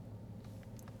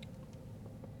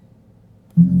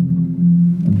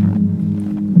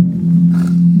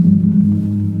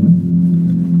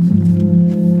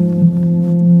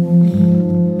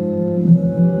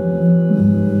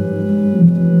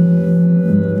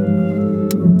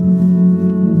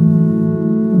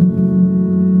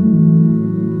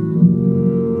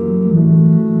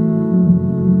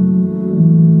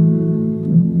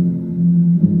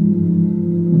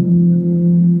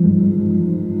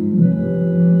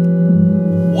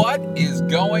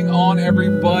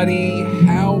Everybody,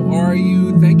 how are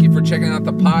you? Thank you for checking out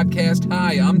the podcast.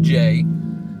 Hi, I'm Jay.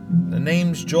 The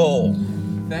name's Joel.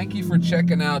 Thank you for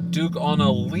checking out Duke on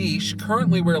a Leash.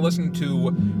 Currently, we're listening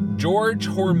to George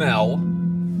Hormel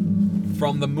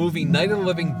from the movie Night of the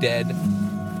Living Dead.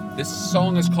 This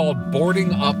song is called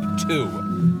Boarding Up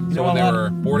 2. So when they were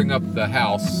boarding up the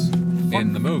house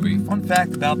in the movie. Fun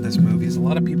fact about this movie is a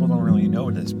lot of people don't really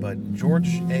know this, but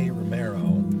George A.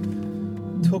 Romero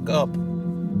took up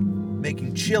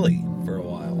making chili for a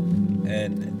while,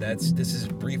 and this is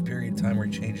a brief period of time where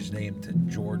he changed his name to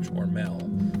George Hormel.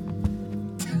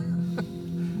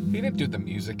 He didn't do the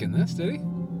music in this, did he?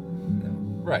 No.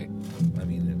 Right. I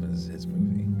mean, it was his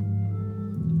movie.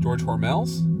 George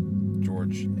Hormel's?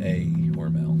 George A.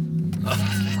 Hormel.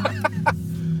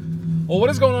 Well,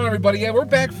 what is going on, everybody? Yeah, we're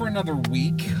back for another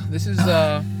week. This is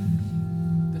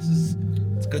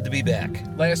It's good to be back.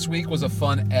 Last week was a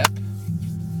fun ep.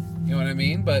 You know what I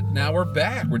mean? But now we're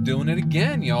back. We're doing it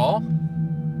again, y'all.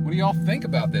 What do y'all think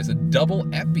about this? A double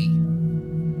epi.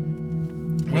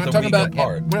 We're not talking about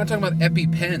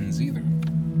EpiPens either.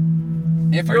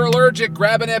 If you're allergic,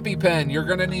 grab an EpiPen. You're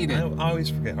gonna need it. I always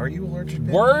forget. Are you allergic?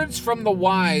 Words from the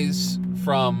wise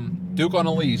from Duke on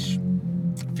a Leash.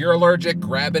 If you're allergic,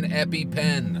 grab an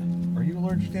EpiPen. Are you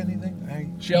allergic to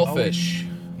anything? Shellfish.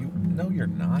 No, you're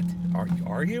not.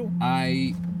 Are you?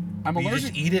 I'm allergic. You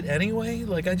just eat it anyway?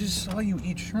 Like, I just saw you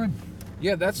eat shrimp.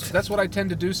 Yeah, that's what I tend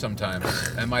to do sometimes.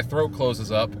 And my throat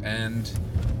closes up, and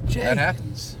that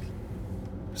happens.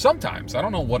 Sometimes. I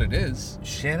don't know what it is.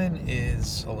 Shannon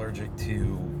is allergic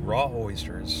to raw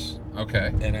oysters.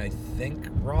 Okay. And I think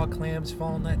raw clams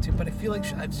fall in that too. But I feel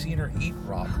like I've seen her eat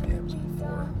raw clams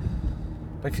before.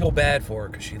 But I feel bad for her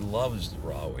because she loves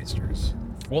raw oysters.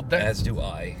 Well, as do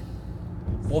I.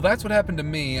 Well, that's what happened to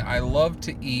me. I love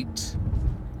to eat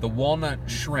the walnut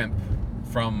shrimp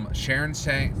from Sharon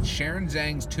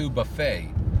Zhang's 2 buffet.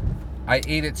 I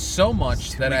ate it so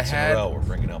much that I had... in a row we're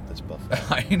bringing up this buffet.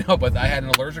 I know, but I had an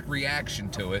allergic reaction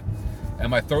to it, and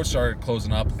my throat started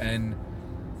closing up, and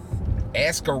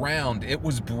ask around, it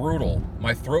was brutal.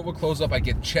 My throat would close up, I'd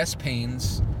get chest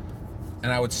pains,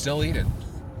 and I would still eat it.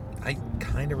 I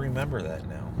kind of remember that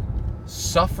now.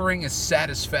 Suffering is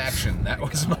satisfaction. That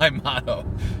was my motto.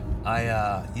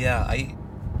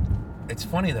 It's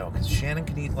funny though, because Shannon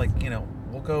can eat, like,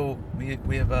 we'll go,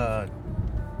 we have a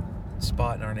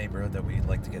spot in our neighborhood that we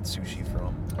like to get sushi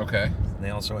from. Okay. And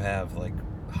they also have, like,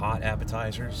 hot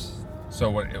appetizers. So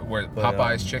where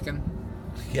Popeye's chicken?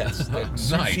 Yes.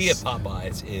 Nice. Sushi at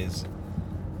Popeye's is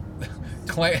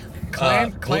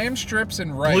clam strips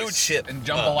and rice. Blue chip. And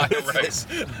jambalaya rice.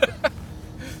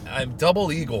 I'm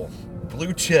Double Eagle.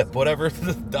 Blue chip, whatever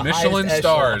the Michelin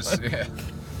stars. Yeah.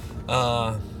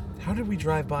 How did we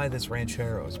drive by this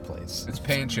Rancheros place? It's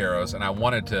Pancheros, and I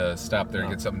wanted to stop there and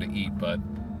get something to eat, but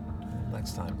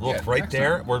next time. Look, right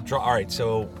there. All right,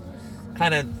 so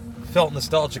kind of felt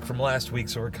nostalgic from last week,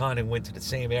 so we kind of went to the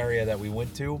same area that we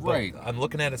went to. But right. I'm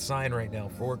looking at a sign right now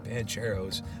for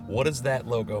Pancheros. What does that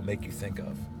logo make you think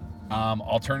of?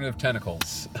 Alternative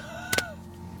tentacles.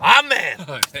 Amen.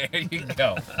 There you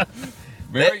go.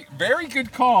 Very, very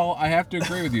good call. I have to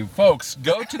agree with you. Folks,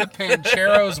 go to the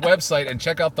Pancheros website and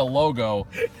check out the logo.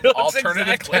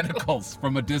 Alternative tentacles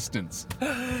from a distance.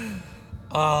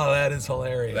 Oh, that is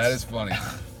hilarious. That is funny.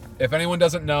 If anyone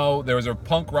doesn't know, there was a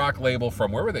punk rock label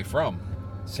from, where were they from?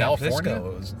 California? It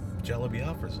was Jello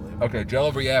Biafra's label. Okay,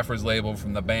 Jello Biafra's label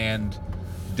from the band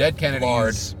Dead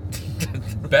Kennedys.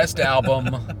 Best album,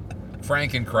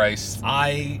 Frankenchrist.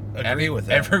 I agree with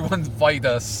that. Everyone fight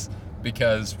us.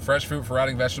 Because Fresh Fruit for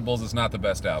Rotting Vegetables is not the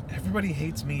best album. Everybody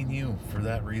hates me and you for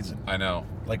that reason. I know.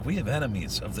 Like, we have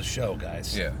enemies of the show,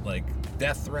 guys. Yeah. Like,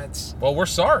 death threats. Well, we're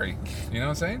sorry. You know what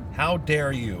I'm saying? How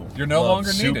dare you? You're no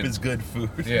longer soup needed. Soup is good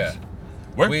food. Yeah.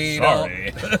 We're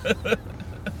sorry.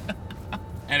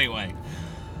 Anyway.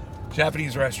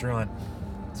 Japanese restaurant.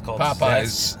 It's called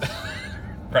Popeye's.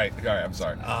 Right. All right. I'm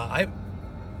sorry. I'm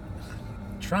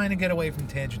trying to get away from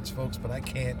tangents, folks, but I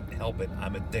can't help it.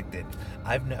 I'm addicted.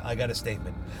 I got a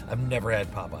statement. I've never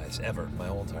had Popeyes ever my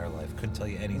whole entire life. Couldn't tell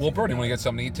you anything. Well, Brody, you want to get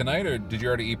something to eat tonight, or did you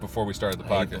already eat before we started the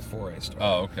podcast? I ate before I started.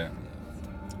 Oh, okay.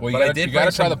 Well, you got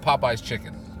to try the Popeyes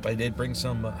chicken. But I did bring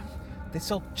some They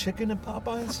sell chicken at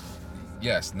Popeyes?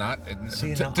 Yes, not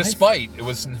See, now, despite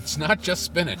it's not just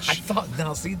spinach. I thought,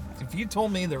 now see, if you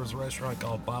told me there was a restaurant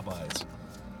called Popeyes,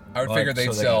 I would figure they'd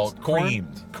so they sell got corn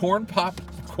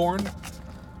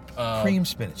cream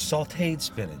spinach, sautéed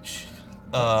spinach,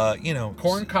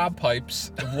 corn cob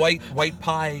pipes, white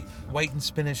and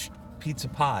spinach pizza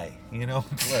pie,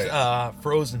 Right.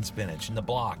 Frozen spinach in the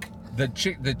block. The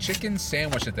chicken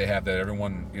sandwich that they have that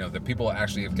everyone, that people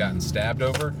actually have gotten stabbed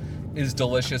over is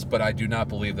delicious, but I do not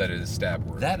believe that it is stab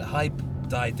worthy. That hype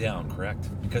died down, correct?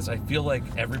 Because I feel like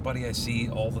everybody I see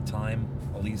all the time,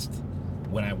 at least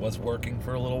when I was working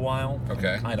for a little while,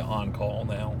 Okay. I'm kind of on call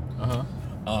now.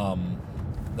 Uh-huh.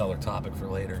 Another topic for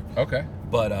later. Okay.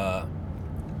 But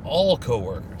all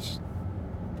coworkers,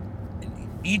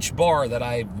 each bar that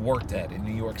I've worked at in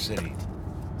New York City,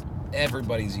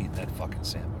 everybody's eating that fucking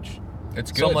sandwich.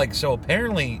 It's good. So I'm like, so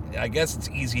apparently, I guess it's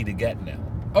easy to get now.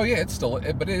 Oh yeah,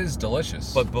 but it is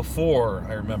delicious. But before,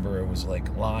 I remember it was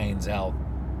like lines out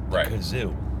the Right.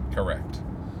 kazoo. Correct.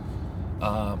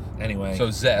 Anyway.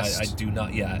 So Zest. I do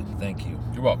not. Yeah, thank you.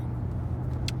 You're welcome.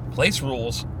 Place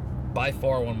Rules, by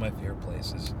far one of my favorite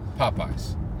places.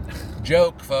 Popeyes.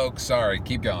 Joke, folks. Sorry.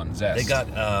 Keep going. Zest. They got,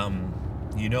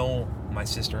 my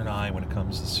sister and I, when it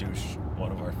comes to sushi,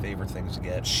 one of our favorite things to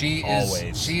get. She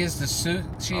always. is the saying,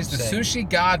 sushi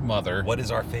godmother. What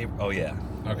is our favorite? Oh yeah.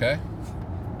 Okay.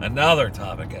 Another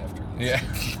topic after this.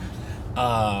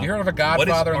 Yeah. You heard of a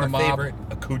Godfather in the What is mob? our favorite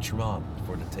accoutrement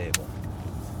for the table?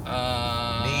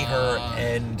 Me, her,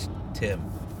 and Tim.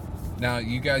 Now,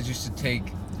 you guys used to take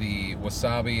the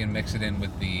wasabi and mix it in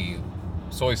with the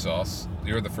soy sauce.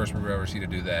 You were the first people I've ever seen to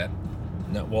do that.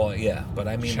 No, well, yeah, but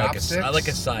I mean Chopsticks? I like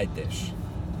a side dish.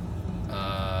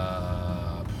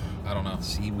 I don't know.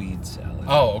 Seaweed salad.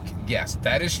 Oh, okay. Yes,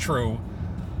 that is true.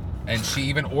 And she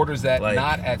even orders that Like-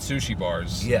 not at sushi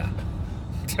bars. Yeah.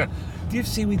 Do you have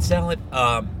seaweed salad?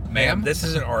 Ma'am, this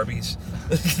isn't Arby's.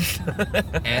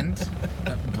 And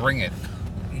bring it.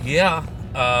 Yeah.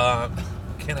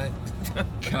 Can I?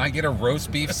 Can I get a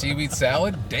roast beef seaweed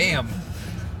salad? Damn.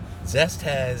 Zest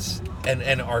has,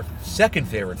 and our second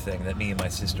favorite thing that me and my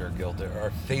sister are guilty,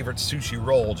 our favorite sushi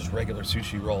roll, just regular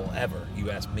sushi roll ever. You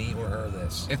ask me or her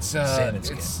this. It's salmon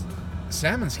skin. It's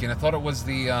salmon skin. I thought it was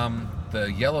the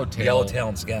yellowtail. Yellowtail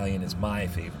and scallion is my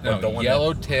favorite. No, the one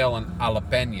yellowtail and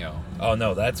jalapeno. Oh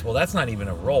no, that's not even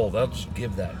a roll. They'll just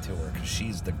give that to her because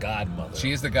she's the godmother.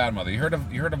 She is the godmother. You heard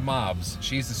of mobs?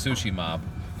 She's the sushi mob.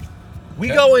 We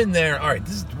Okay. go in there. All right,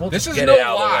 This is get no it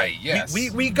out of the lie, way. yes.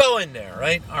 We go in there,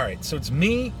 right? All right. So it's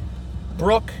me,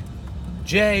 Brooke,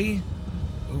 Jay,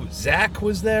 Zach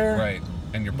was there. Right.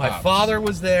 And your My pops. father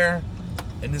was there,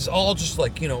 and it's all just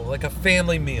like like a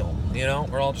family meal.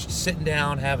 We're all just sitting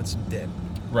down having some dinner.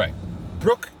 Right.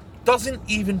 Brooke doesn't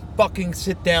even fucking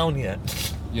sit down yet.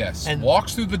 Yes. And-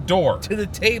 walks through the door. To the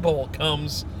table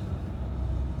comes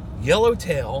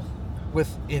Yellowtail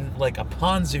in like a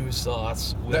ponzu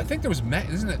sauce. I think there was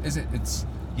it's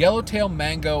yellowtail,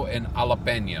 mango, and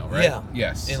jalapeno, right? Yeah.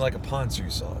 Yes. In like a ponzu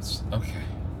sauce, Okay.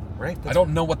 right? I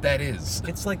don't know what that is.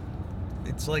 It's like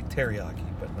teriyaki,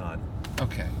 but not.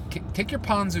 Okay. Take your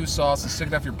ponzu sauce and stick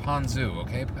it off your ponzu,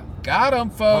 okay? Got 'em,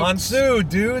 folks. Ponzu,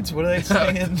 dudes. What are they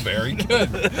saying? Very good.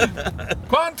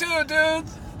 Ponzu,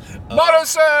 dudes. Moto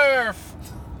surf.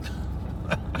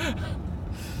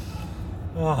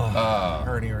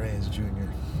 Ernie Reyes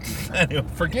Jr. Anyway,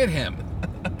 Forget him.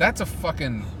 That's a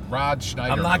fucking Rod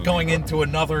Schneider. I'm not movie. going into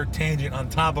another tangent on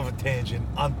top of a tangent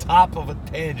on top of a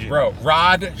tangent. Bro,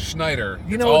 Rod Schneider.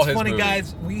 You It's know all what's his funny, movie.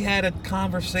 guys? We had a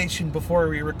conversation before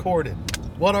we recorded.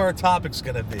 What are our topics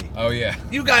going to be? Oh yeah.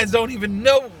 You guys don't even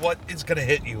know what is going to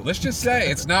hit you. Let's just say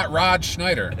it's not Rod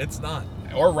Schneider It's not.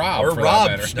 or Rob Or for Rob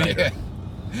that matter. Schneider.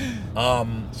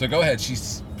 So go ahead. She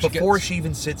Before gets she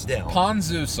even sits down.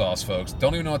 ponzu sauce, folks.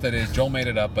 Don't even know what that is. Joel made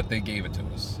it up, but they gave it to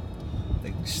us.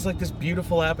 She's like this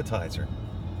beautiful appetizer.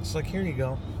 It's like, here you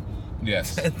go.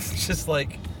 Yes. It's just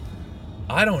like,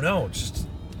 I don't know, just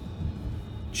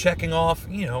checking off.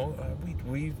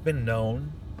 We've been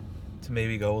known to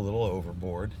maybe go a little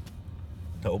overboard,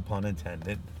 no pun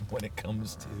intended, when it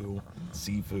comes to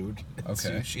seafood and Okay.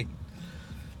 sushi.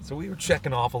 So we were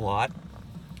checking off a lot.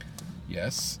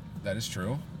 Yes, that is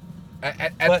true. But,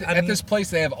 At this place,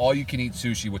 they have all-you-can-eat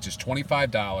sushi, which is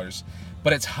 $25,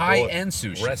 but it's high-end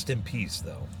sushi Rest in peace,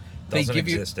 though. They Doesn't give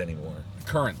you- exist anymore.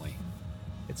 currently.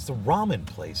 It's the ramen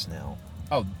place now.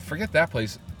 Oh, forget that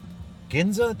place.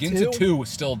 Ginza 2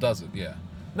 still does it, yeah.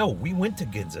 No, we went to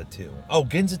Ginza 2. Oh,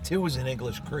 Ginza 2 is in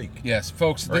English Creek. Yes,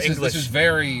 folks, Or this English. is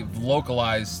very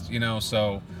localized,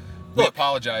 so we Look,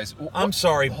 apologize. I'm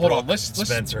sorry, Hold on, Brooke, let's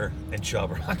Spencer and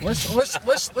Chubb.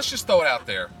 let's just throw it out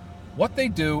there. What they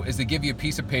do is they give you a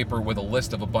piece of paper with a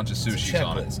list of a bunch of It's a sushis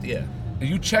on it. checklist, yeah. And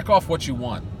you check off what you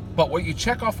want. But what you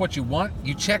check off what you want,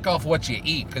 you check off what you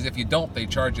eat. Because if you don't, they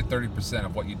charge you 30%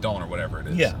 of what you don't or whatever it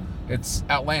is. Yeah. It's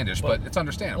outlandish, but it's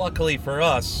understandable. Luckily for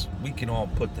us, we can all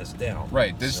put this down.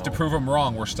 Right. This is to prove them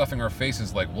wrong. We're stuffing our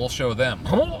faces like we'll show them.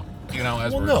 You know,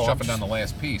 as we're shoving down the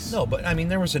last piece. No, but I mean,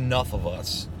 there was enough of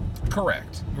us.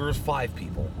 Correct. There was 5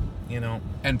 people, you know.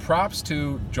 And props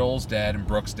to Joel's dad and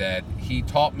Brooke's dad. He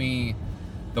taught me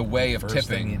the way of First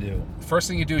tipping. thing you do. First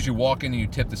thing you do is you walk in and you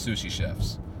tip the sushi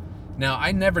chefs. Now,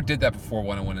 I never did that before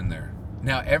when I went in there.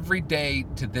 Now, every day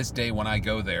to this day when I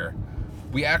go there,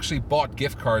 we actually bought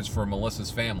gift cards for Melissa's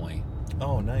family.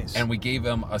 Oh, nice. And we gave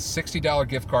them a $60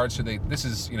 gift card so they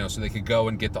so they could go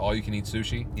and get the all-you-can-eat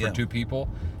sushi for 2 people.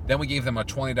 Then we gave them a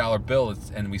 $20 bill,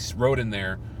 and we wrote in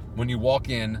there, when you walk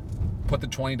in, put the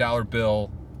 $20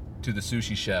 bill to the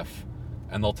sushi chef,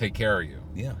 and they'll take care of you.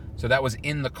 Yeah. So that was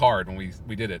in the card when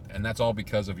we did it, and that's all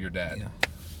because of your dad. Yeah.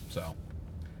 So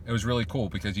it was really cool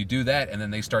because you do that, and then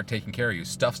they start taking care of you.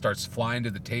 Stuff starts flying to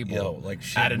the table like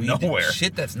shit out of nowhere.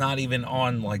 Shit that's not even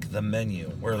on like the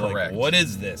menu. We're Correct. like, what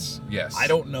is this? Yes. I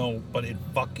don't know, but it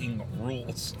fucking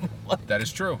rules. That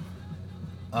is true.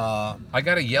 I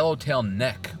got a yellowtail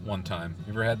neck one time.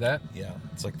 You ever had that? Yeah,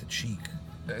 it's like the cheek.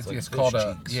 It's like called fish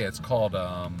cheeks. it's called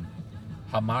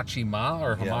hamachi ma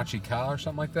or hamachi ka or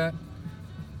something like that.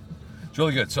 It's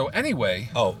really good. So anyway,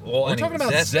 we're talking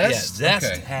about Zest. Yeah, Zest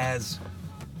Okay. has,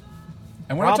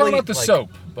 and we're not talking about the like-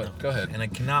 soap, but go ahead. and I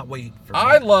cannot wait for.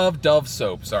 I love Dove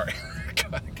soap. Sorry.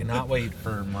 I cannot wait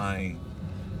for my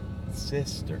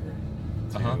sister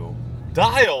to. Uh-huh.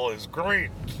 Dial is great.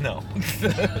 No.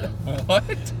 What?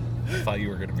 I thought you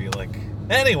were going to be like,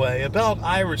 anyway, about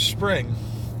Irish Spring.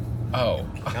 Oh,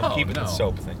 I'm keeping no. the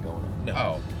soap thing going on. No.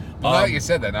 Oh, well, now that you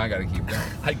said that, now I got to keep going.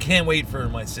 I can't wait for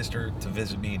my sister to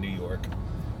visit me in New York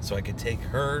so I could take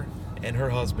her and her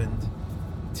husband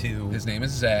to His name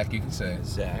is Zach. You can say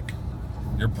Zach,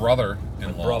 your my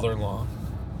brother-in-law. brother-in-law,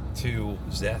 to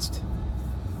Zest.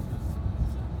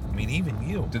 I mean, even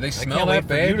you. Do they I smell can't wait that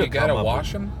for you bad? to You got to come up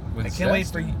wash with- them with I can't wait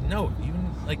Zest? for you. No, even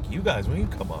like you guys when you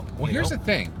come up. Well, you here's know? the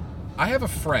thing. I have a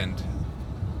friend,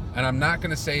 and I'm not going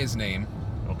to say his name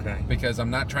Okay. because I'm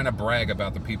not trying to brag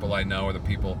about the people I know or the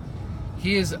people.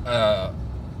 He is an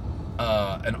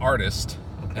artist,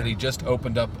 and he just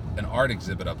opened up an art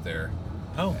exhibit up there.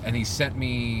 Oh. And he sent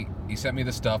me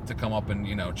the stuff to come up and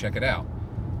check it out.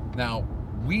 Now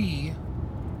we,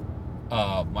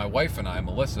 my wife and I,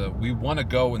 Melissa, we want to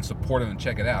go and support him and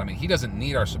check it out. I mean, he doesn't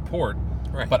need our support,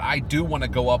 Right. but I do want to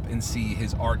go up and see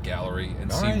his art gallery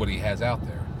and All see right. what he has out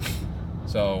there.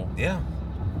 So Yeah.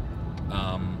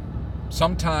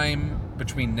 sometime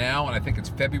between now and I think it's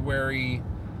February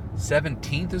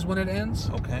 17th is when it ends.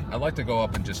 Okay. I'd like to go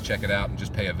up and just check it out and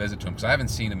just pay a visit to him because I haven't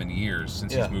seen him in years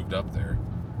since Yeah. he's moved up there.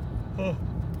 Huh.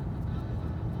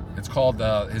 It's called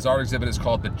his art exhibit is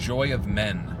called The Joy of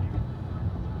Men.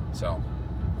 So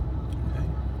Okay.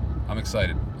 I'm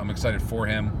excited. I'm excited for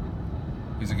him.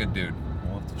 He's a good dude.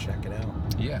 We'll have to check it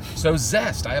out. Yeah. So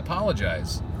Zest, I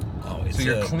apologize. Oh, it's So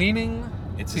you're cleaning.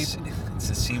 It's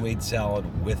a seaweed salad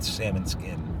with salmon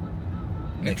skin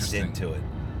mixed Interesting. into it.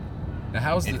 Now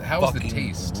how's It the fucking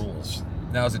taste? rules.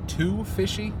 Now is it too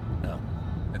fishy? No,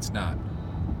 It's not.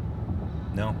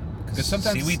 no, 'Cause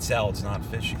sometimes- seaweed salad's not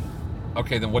fishy.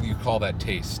 Okay, then what do you call that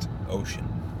taste? Ocean.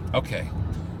 Okay.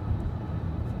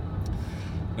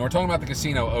 Now we're talking about the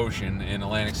Casino Ocean in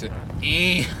Atlantic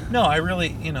City. No, I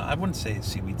really, I wouldn't say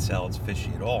seaweed salad's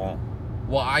fishy at all.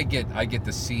 Well, I get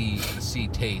the sea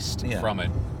taste Yeah. from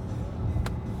it.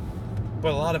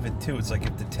 But a lot of it too, it's like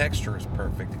if the texture is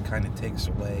perfect, it kind of takes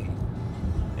away.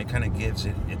 It kind of gives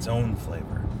it its own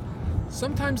flavor.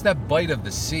 Sometimes that bite of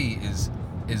the sea is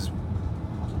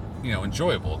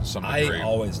enjoyable to some degree. I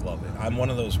always love it. I'm one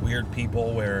of those weird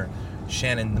people where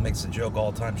Shannon makes the joke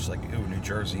all the time. She's like, "Ooh, New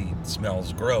Jersey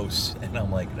smells gross," and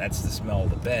I'm like, "That's the smell of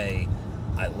the bay."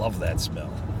 I love that smell.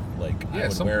 Like, I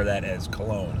would wear that as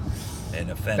cologne and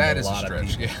offend That a is a lot of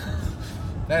stretch. people. Yeah.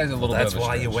 That is a little That's bit of a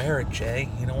why stretch. you wear it, Jay.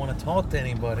 You don't want to talk to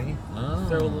anybody. Oh.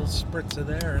 Throw a little spritz of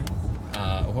there and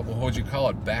What would you call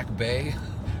it? Back Bay?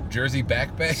 Jersey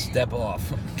Back Bay? step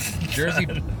off. Jersey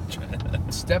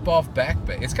Step Off Back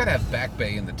Bay. It's got to have Back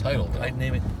Bay in the title, though. I'd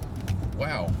name it.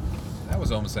 Wow. That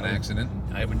was almost an accident.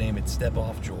 I would name it Step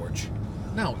Off George.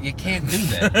 No, you can't do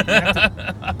that.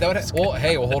 You have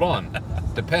to, hold on.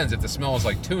 Depends if the smell is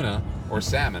like tuna or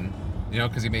salmon,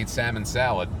 because he made salmon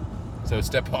salad. So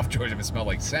Step Off George, if it smelled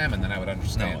like salmon, then I would No,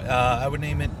 understand. I would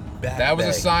name it Back That was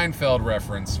Bay. a Seinfeld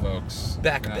reference, folks.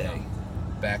 Back No, Bay. no.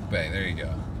 Back Bay, there you go.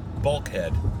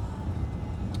 Bulkhead.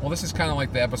 Well, this is kind of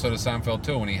like the episode of Seinfeld,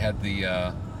 too, when he had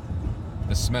the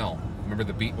The Smell. Remember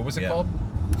the beat? What was it Yeah. called?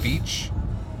 Beach?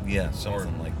 Yeah,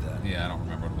 something like that. Yeah, I don't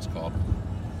remember what it was called.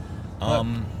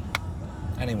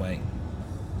 Anyway,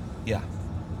 yeah,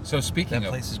 So speaking that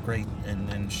of, place is great,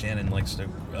 and Shannon likes the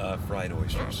fried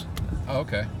oysters. oh,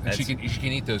 okay, and she That's-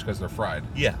 can eat those because they're fried.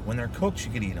 Yeah, when they're cooked, she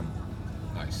could eat them.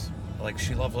 Nice, Like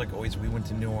she loved like always. We went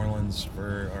to New Orleans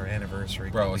for our anniversary.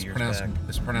 a bro. couple It's years pronounced back.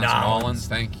 Nolans. Nolans.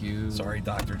 Thank you. Sorry,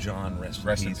 Dr. John. Rest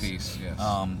in peace. Yes.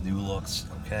 New looks.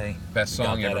 Okay. Best We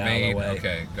got song you that ever out of the made. way.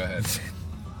 Okay, go ahead.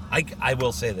 I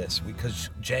will say this because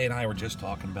Jay and I were just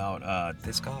talking about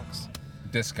Discogs,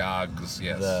 Discogs.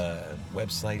 Yes. the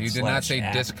website. You did not slash say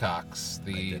app. Discogs,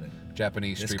 the didn't.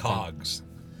 Japanese Discogs.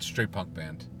 street punk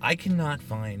band. I cannot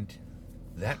find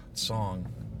that song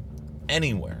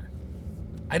anywhere.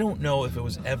 I don't know if it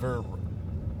was ever.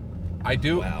 I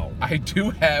do. Wow. I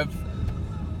do have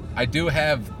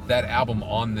that album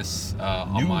on this.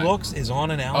 On New my, Looks is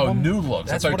on an Oh, album. New Looks.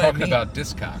 That's what what you're talking I mean. about.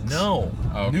 Discogs. No,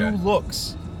 Oh, okay. New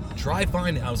Looks. Try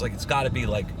finding. I was like, it's got to be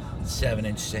like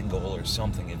 7-inch single or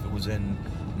something. If it was in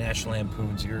National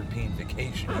Lampoon's European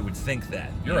Vacation, you would think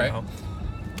that. You're you right. know?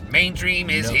 Mainstream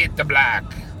has No. hit the block.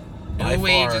 By New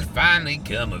age far. has finally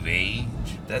come of age.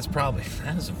 That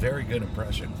is a very good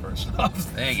impression. First off,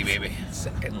 Thank you, baby.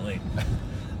 secondly,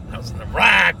 I was in the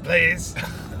right place,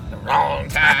 the wrong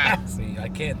time. See, I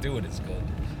can't do it as good.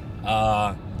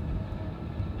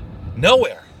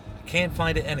 Nowhere. Can't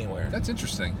find it anywhere. That's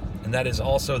interesting. And that is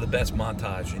also the best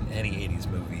montage in any 80s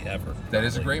movie ever. That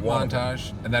is a Probably great one of them.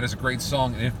 montage, and that is a great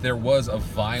song. And if there was a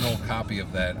vinyl copy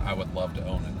of that, I would love to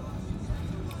own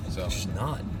it. So There's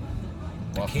not.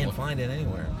 We'll I have to can't look. find it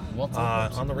anywhere. We'll have to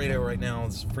look up On the radio right now,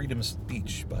 it's Freedom of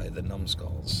Speech by the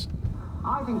Numbskulls.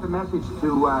 I think the message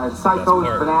to Best psychos,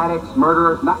 part. fanatics,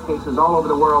 murderers, nutcases all over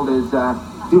the world is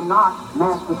do not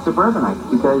mess with suburbanites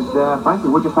because, frankly,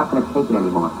 we're just not going to take it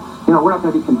anymore. You know, we're not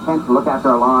going to be content to look after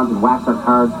our lawns and wax our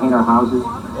cars, paint our houses.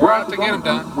 we're out to get them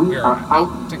done. We We're are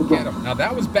out to get them. Now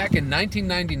that was back in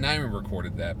 1999. We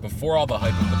recorded that before all the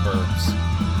hype of the Burbs.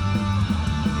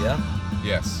 Yeah?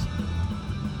 Yes.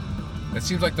 It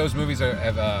seems like those movies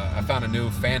have found a new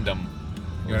fandom.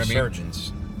 You know what I mean?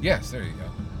 Resurgence. Yes, there you go.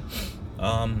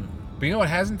 But you know what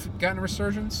hasn't gotten a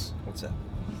resurgence? What's that?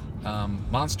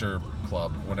 Monster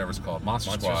Club, whatever it's called. Monster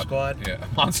Monster Squad? Yeah,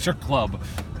 Monster Club.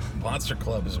 Monster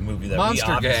Club is a movie that Monster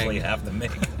we obviously Gang. have to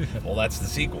make. Well, that's the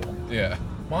sequel. Yeah.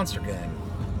 Monster Gang.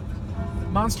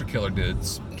 Monster Killer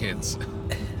Dudes, kids.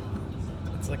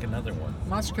 It's like another one.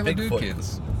 Monster Killer Dude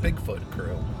kids. Bigfoot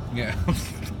crew. Yeah.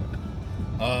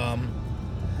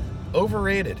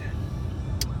 Overrated.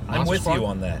 I'm Monster with Squad? you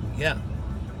on that. Yeah.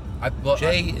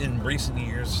 Jay, in recent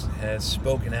years, has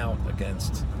spoken out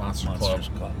against Monster Monsters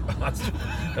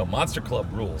Club. Monster Club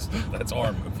rules. That's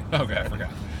our movie. Okay, I forgot.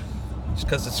 Just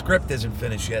because the script isn't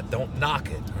finished yet, don't knock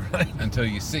it. All right. Until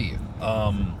you see it.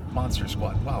 Monster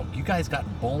Squad. Wow, you guys got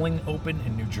bowling open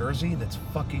in New Jersey? That's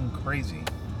fucking crazy.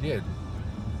 Yeah.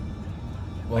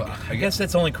 Well, I guess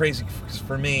that's only crazy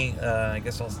for me. I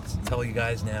guess I'll tell you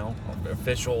guys now.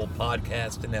 Official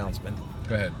podcast announcement.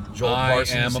 Go ahead. Joel I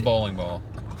Parsons- am a bowling ball.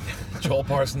 Joel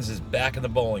Parsons is back in the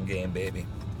bowling game, baby.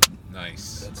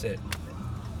 Nice. That's it.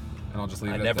 And I'll just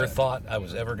leave I it at never that. thought I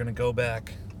was ever going to go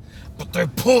back, but they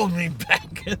pulled me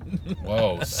back in.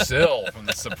 Whoa, Syl from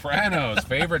The Sopranos,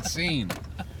 favorite scene.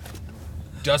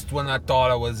 Just when I thought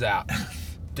I was out,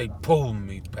 they pulled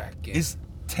me back in. Is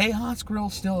Tejas Grill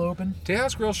still open?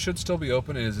 Tejas Grill should still be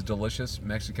open. It is a delicious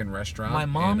Mexican restaurant. My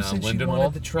mom in, said she Lindenwold,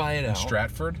 wanted to try it in out.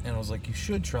 Stratford. And I was like, you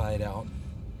should try it out.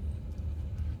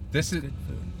 This is Good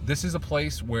food. this is a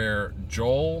place where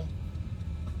Joel's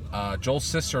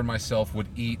sister and myself would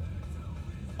eat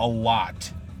a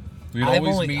lot. We'd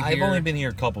always meet I've here. only been here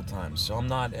a couple times, so I'm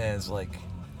not as like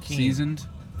keen. Seasoned.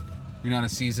 You're not a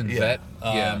seasoned Yeah, vet.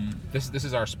 Yeah. This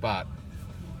is our spot.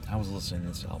 I was listening to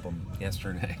this album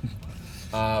yesterday.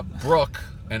 Brooke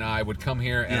and I would come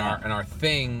here, and Yeah. our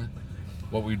thing,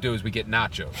 what we would do is we get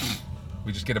nachos.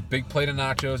 We just get a big plate of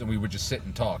nachos, and we would just sit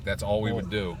and talk. That's all we would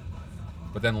do.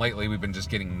 But then lately, we've been just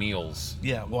getting meals.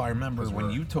 Yeah, well, I remember 'Cause when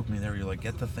we're- you took me there, you're like,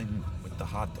 get the thing with the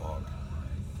hot dog.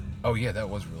 Oh yeah, that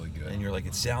was really good. And you're like,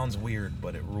 it sounds weird,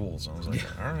 but it rules. I was like,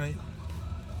 all right.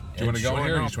 Do you want to go in sure here, or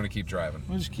you enough- just want to keep driving?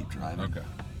 We'll just keep driving. Okay.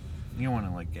 You don't want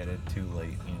to like get it too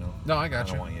late, you know. No, I got I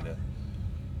don't you. want you to.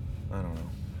 I don't know.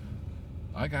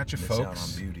 I got you, Miss folks. out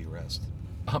on beauty rest.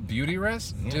 Beauty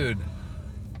rest, Yeah. dude.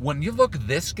 When you look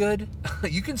this good,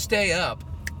 you can stay up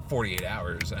 48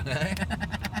 hours.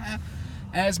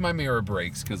 As my mirror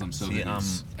breaks because I'm so See,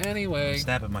 hideous. Anyway,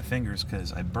 Snapping my fingers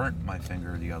because I burnt my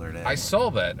finger the other day. I saw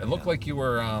that. It looked Yeah. like you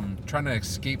were trying to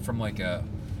escape from like a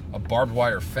barbed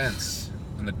wire fence,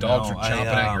 and the dogs No, were chomping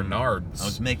at your I nards.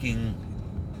 was making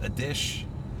a dish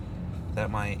that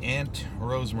my Aunt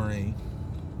Rosemary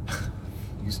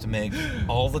used to make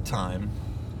all the time.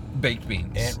 Baked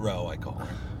beans. Aunt Ro, I call her.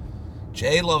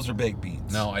 Jay loves her baked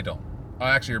beans. No, I don't. Oh,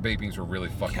 actually, her baked beans were really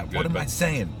fucking Yeah, good. what am I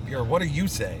saying? What are you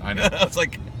saying? I know. It's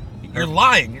like, you're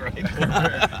lying, right?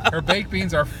 Her baked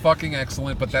beans are fucking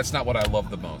excellent, but that's not what I love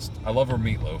the most. I love her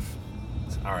meatloaf.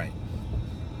 All right.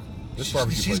 This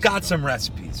barbecue She's place got is some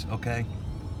recipes, okay?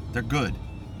 They're good.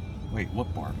 Wait,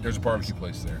 what bar? There's a barbecue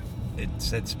place there. It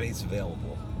said space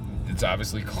available. It's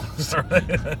obviously closed.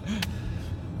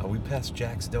 Are we past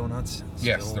Jack's Donuts?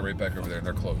 Yes, Still? they're right back over there.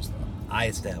 They're closed though. I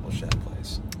established that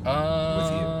place.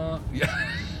 Yeah.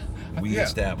 We Yeah.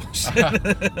 established.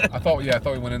 I thought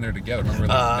we went in there together. Remember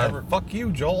never. Fuck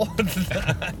you, Joel.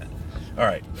 All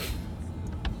right.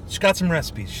 She's got some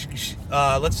recipes.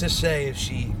 Let's just say if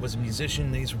she was a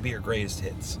musician, these would be her greatest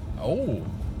hits. Oh,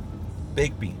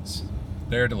 Baked beans.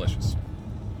 they're delicious.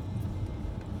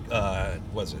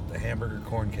 Was it the hamburger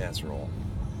corn casserole?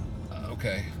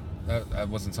 Okay, that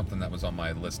wasn't something that was on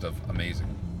my list of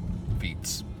amazing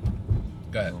feats.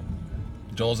 Go ahead.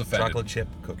 Joel's offended. Chocolate chip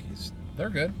cookies. They're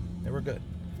good. They were good.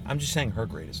 I'm just saying her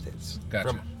greatest hits. Gotcha.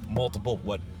 From multiple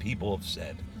what people have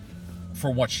said.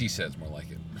 For what she says, more like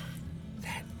it.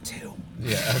 That too.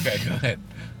 Yeah. Okay. Go ahead.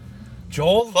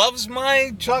 Joel loves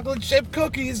my chocolate chip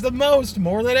cookies the most,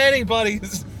 more than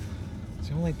anybody's. It's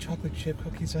the only chocolate chip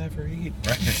cookies I ever eat.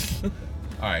 Right.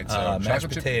 All right. So Mashed chocolate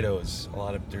chip- potatoes.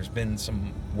 There's been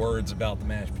some words about the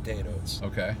mashed potatoes.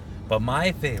 Okay. But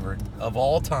my favorite of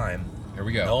all time, Here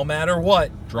we go. no matter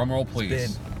what, Drum roll,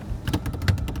 please. been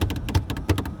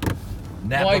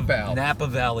Wipeout. Napa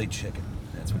Valley chicken.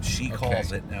 That's what she Okay.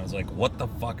 calls it. And I was like, what the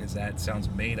fuck is that? Sounds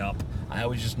made up. I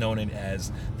always just known it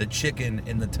as the chicken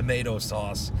in the tomato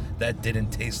sauce that didn't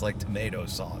taste like tomato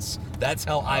sauce. That's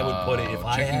how I would put it if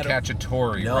I chicken had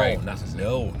cacciatore. No, right.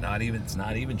 not even. It's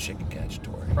not even chicken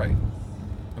cacciatore. Right.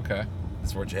 Okay.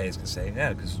 That's what Jay's gonna say.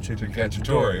 Yeah, because it's chicken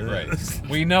Cacciatore, right.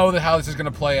 We know how this is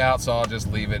going to play out, so I'll just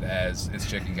leave it as it's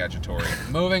chicken cacciatore.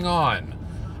 Moving on.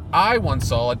 I once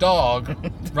saw a dog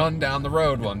run down the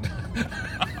road one time.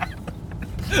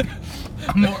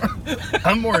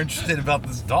 I'm more interested about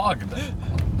this dog.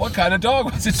 What kind of dog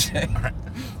was it, Jay?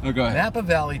 Oh, go ahead. Napa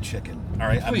Valley chicken. All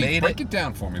right, Please, I made break it. it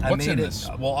down for me. I What's made in it. this?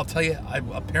 Well, I'll tell you.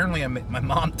 My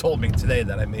mom told me today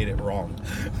that I made it wrong,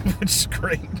 which is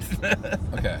great.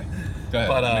 Okay. Go ahead.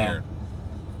 But, Let me hear it.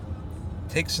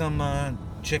 Take some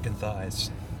chicken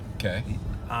thighs. Okay.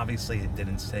 Obviously, it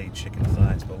didn't say chicken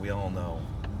thighs, but we all know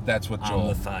That's what I'm Joel.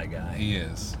 the thigh guy. He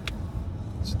is.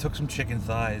 So took some chicken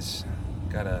thighs,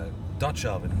 got a Dutch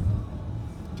oven,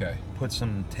 Okay. put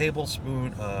some 3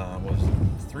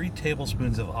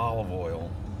 tablespoons of olive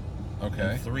oil, Okay.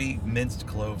 and 3 minced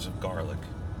cloves of garlic.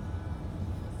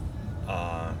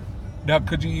 Now,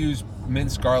 could you use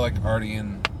minced garlic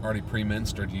already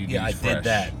pre-minced, or do you Yeah, I use fresh? did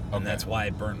that, Okay. and that's why I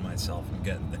burned myself from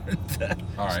getting there.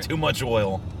 All right. It's too much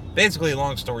oil. Basically,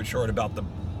 long story short about the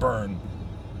burn,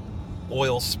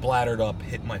 oil splattered up,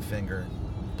 hit my finger,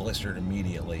 blistered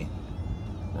immediately,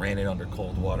 ran it under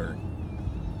cold water,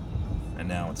 and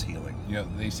now it's healing. Yeah,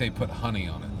 they say put honey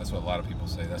on it. That's what a lot of people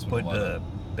say. That's what Put a lot of...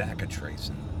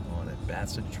 bacitracin on it.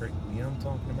 Bacitracin, you know what I'm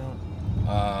talking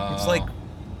about? It's It's like,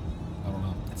 I don't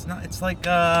know. it's like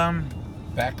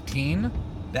Bactine?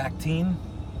 Bactine,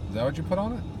 Is that what you put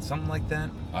on it? something like that.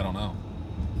 I don't know.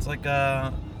 It's like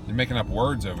You're making up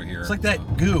words over here. it's like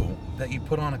that goo that you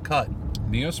put on a cut.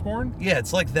 Neosporin? Yeah,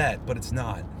 it's like that, but it's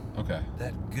not. Okay.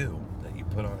 That goo that you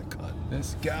put on a cut.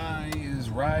 This guy is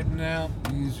riding out.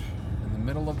 He's in the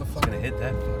middle of the It's fucking... gonna hit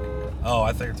that fucking cut. Oh,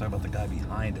 I thought you were talking about the guy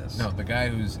behind us. No, the guy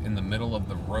who's in the middle of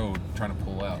the road trying to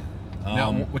pull out.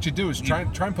 Now, what you do is try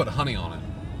and put honey on it.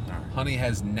 All right. Honey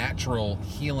has natural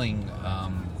healing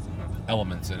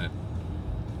elements in it.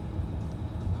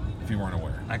 If you weren't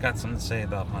aware. I got something to say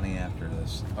about honey after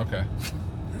this. Okay.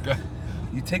 Go-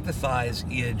 You take the thighs,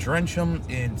 you drench them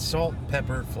in salt,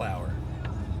 pepper, flour.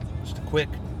 Just a quick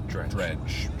drench.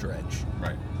 Dredge.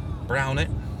 Right. Brown it.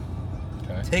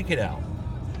 Okay. Take it out.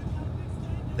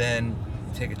 Then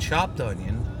take a chopped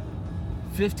onion,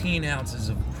 15 ounces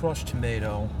of crushed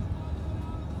tomato,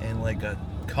 and like a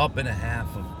cup and a half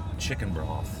of chicken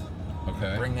broth.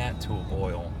 Okay. Bring that to a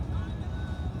boil.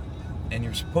 And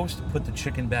you're supposed to put the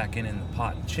chicken back in the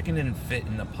pot. The chicken didn't fit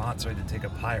in the pot, so I had to take a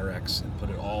Pyrex and put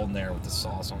it all in there with the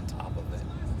sauce on top of it.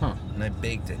 Huh. And I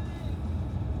baked it.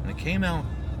 And it came out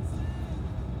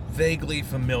vaguely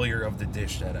familiar of the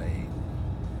dish that I ate.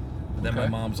 But then my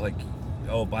Okay. mom's like,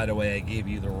 oh, by the way, I gave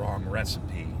you the wrong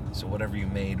recipe. So whatever you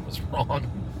made was wrong.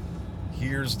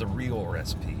 Here's the real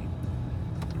recipe.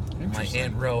 My Interesting.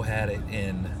 Aunt Ro had it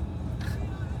in...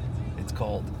 It's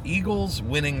called Eagles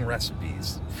Winning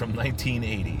Recipes from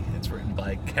 1980. It's written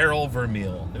by Carol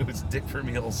Vermeil, who was Dick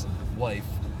Vermeil's wife.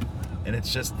 And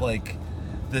it's just like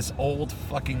this old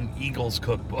fucking Eagles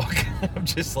cookbook. I'm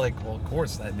just like, well, of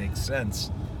course that makes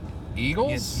sense.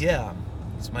 Eagles? Yeah.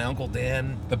 It's my Uncle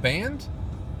Dan. The band?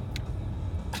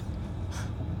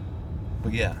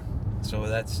 But yeah, so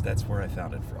that's where I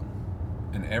found it from.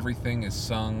 And everything is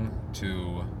sung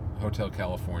to Hotel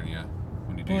California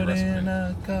when you do your Put recipe. in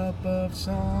a cup of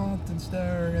salt and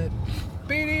stir it.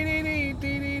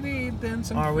 Then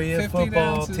some Are we a 50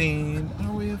 football ounces. team?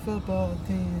 Are we a football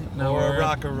team? No, or we're a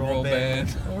rock and roll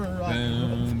band? Or a rock and roll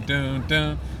Dun, band? dun,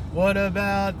 dun. What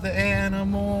about the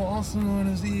animal also known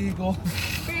as the eagle?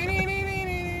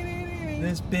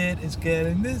 This bit is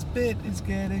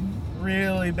getting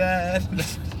really bad.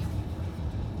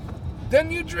 Then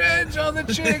you dredge on the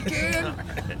chicken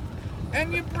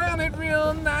and you brown it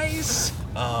real nice.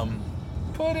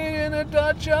 Put it in a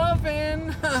Dutch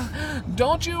oven.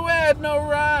 Don't you add no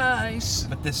rice.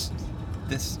 But this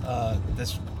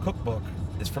cookbook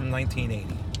is from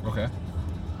 1980. Okay.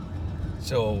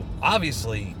 So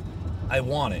obviously, I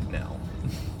want it now.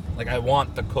 Like, I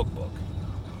want the cookbook.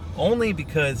 Only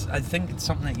because I think it's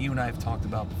something that you and I have talked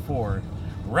about before.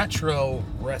 Retro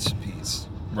recipes.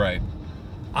 Right.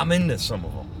 I'm into some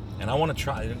of them, and I want to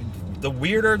try. The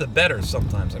weirder, the better.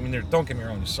 Sometimes. I mean, don't get me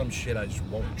wrong. There's some shit I just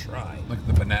won't try. Like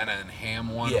the banana and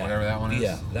ham one, or whatever that one is.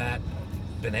 Yeah, that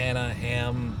banana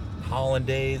ham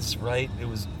hollandaise. Right? It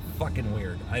was fucking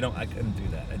weird. I couldn't do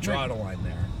that. I draw a line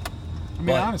there. I mean,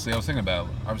 But- honestly, I was thinking about.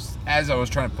 As I was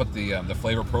trying to put the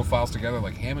flavor profiles together,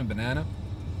 like ham and banana.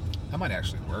 That might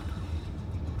actually work.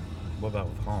 What about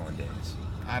with hollandaise?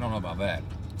 I don't know about that.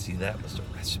 See, that was the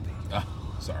recipe. Oh,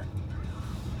 sorry.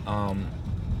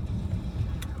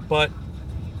 But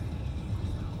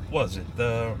was it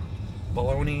the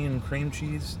bologna and cream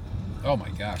cheese Oh my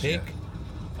gosh. cake?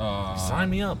 Yeah. Sign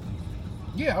me up.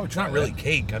 Yeah, I would It's try not really that.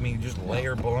 cake. I mean, you just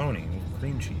layer bologna with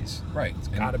cream cheese. Right. It's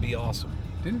And got to be awesome.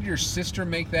 Didn't your sister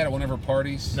make that at one of her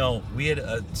parties? No, we had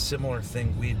a similar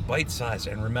thing. We had bite size,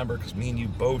 and remember, because me and you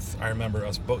both, I remember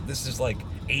us both. This is like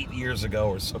 8 years ago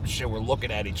or some shit. We're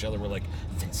looking at each other. We're like,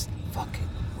 this fucking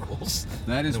rules.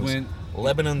 That is It was when.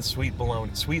 Lebanon sweet bologna,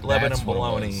 sweet Lebanon That's what it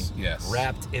bologna, was, yes.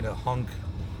 wrapped in a hunk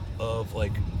of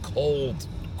like cold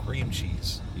cream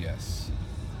cheese. Yes.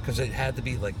 Because it had to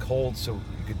be like cold so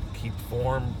you could keep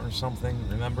form or something,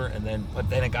 remember? But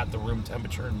then it got to room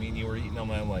temperature, and me and you were eating them,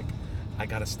 and I'm like, I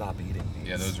gotta stop eating these.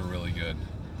 Yeah, those were really good.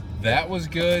 That was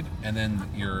good, and then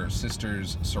your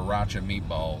sister's sriracha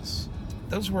meatballs.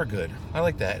 Those were good. I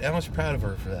like that. I was proud of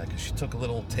her for that, because she took a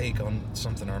little take on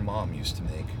something our mom used to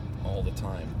make all the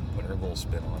time, put her little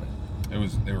spin on it.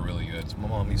 They were really good. My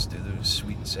mom used to do those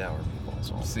sweet and sour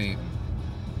meatballs all See, the time.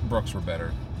 Brooks were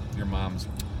better. Your moms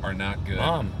are not good.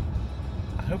 Mom,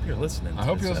 I hope you're listening. I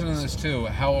hope you're listening to this too.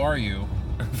 How are you?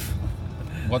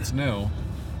 What's new?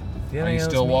 Are you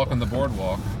still walking the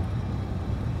boardwalk?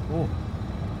 Ooh.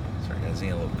 Sorry, guys, need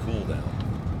a little cool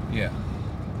down. Yeah.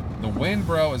 The wind,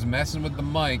 bro, is messing with the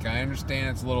mic. I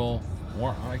understand it's a little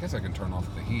warm. I guess I can turn off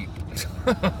the heat.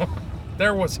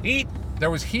 There was heat.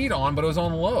 There was heat on, but it was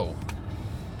on low.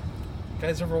 You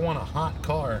guys ever want a hot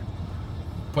car?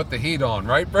 Put the heat on,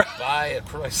 right, bro? Buy a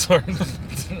Chrysler.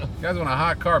 You guys want a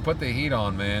hot car? Put the heat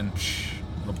on, man.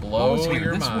 It'll blow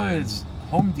your This mind. was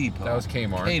Home Depot. That was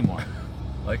Kmart. Kmart.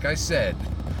 Like I said,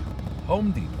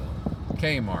 Home Depot.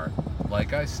 Kmart.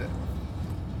 Like I said.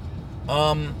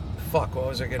 Fuck, what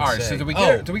was I gonna All right, say? so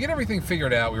did we get everything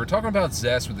figured out? We were talking about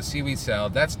zest with the seaweed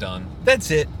salad. That's done. That's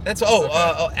it. That's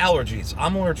allergies.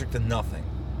 I'm allergic to nothing.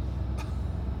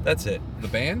 That's it. The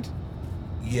band?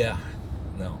 Yeah.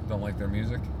 No. Don't like their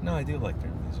music? No, I do like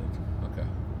their music. Okay.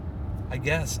 I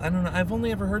guess. I don't know. I've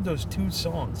only ever heard those two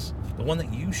songs. The one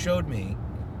that you showed me,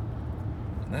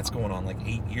 and that's going on like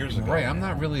 8 years ago. Right, I'm now.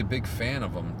 not really a big fan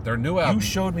of them. Their new album. You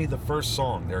showed me the first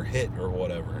song, their hit or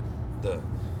whatever. The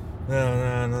na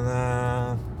na na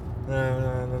na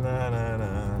na na na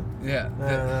na Yeah.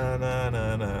 na na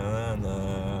na na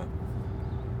na.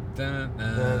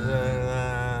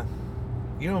 Da-na-na.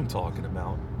 You know what I'm talking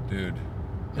about. Dude,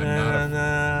 I'm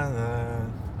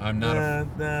not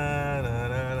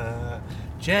a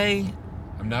Jay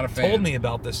fan. told me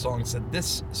about this song. Said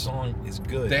this song is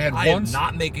good. They had I am once-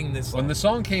 not making this song. When the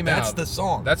song came That's out, the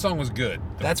song. that song was good.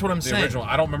 That's what I'm the saying. original.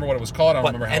 I don't remember what it was called. I don't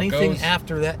but remember how anything it goes.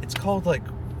 after that, it's called like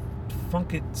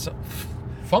Funk It.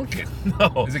 Funk It.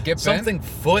 No. Is it Get Bent? Something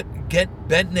foot get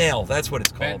bent nail. That's what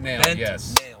it's called. Bent Nail, Bent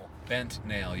yes. Nail. Bent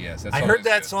Nail, yes. I heard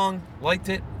that song, liked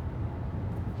it,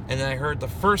 and then I heard the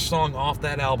first song off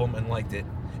that album and liked it.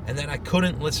 And then I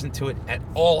couldn't listen to it at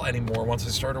all anymore once I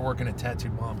started working at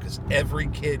Tattooed Mom, because every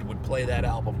kid would play that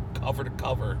album cover to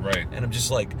cover. Right. And I'm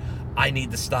just like, I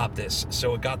need to stop this.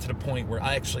 So it got to the point where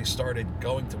I actually started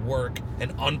going to work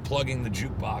and unplugging the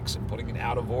jukebox and putting an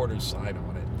out of order sign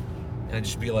on it. And I'd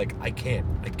just be like, I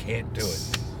can't do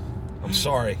it. I'm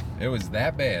sorry. It was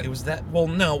that bad. It was that. Well,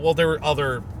 no. Well, there were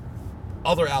other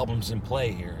albums in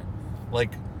play here,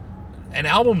 and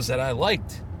albums that I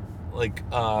liked, like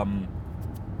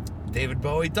David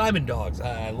Bowie, Diamond Dogs.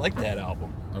 I like that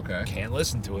album. Okay. Can't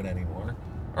listen to it anymore,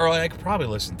 or I could probably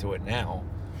listen to it now,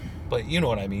 but you know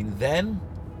what I mean. Then,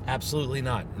 absolutely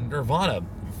not. Nirvana,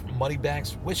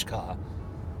 Moneybags Wishka,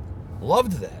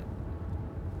 loved that.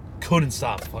 Couldn't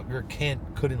stop.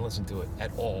 Couldn't listen to it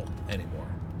at all anymore.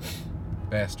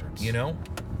 Bastards. You know,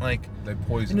 like they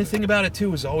poisoned. And the it. thing about it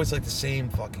too is always like the same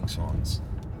fucking songs.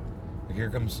 Like Here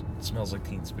Comes Smells Like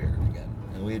Teen Spirit again,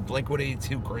 and we had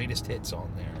Blink-182 greatest hits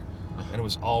on there, and it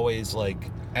was always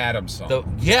like Adam's song.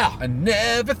 I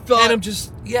never thought. And I'm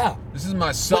just This is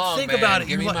my song. think man. about it,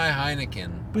 Give me you're my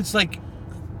Heineken. But it's like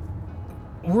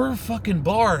we're a fucking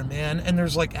bar, man, and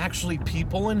there's like actually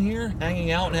people in here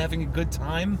hanging out and having a good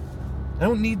time. I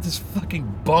don't need this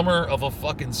fucking bummer of a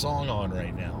fucking song on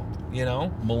right now. You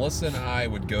know? Melissa and I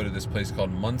would go to this place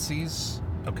called Muncie's.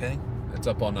 Okay. It's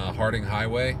up on Harding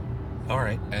Highway. All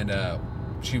right. And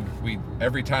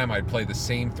every time I'd play the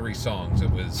same 3 songs.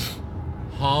 It was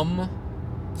Hum,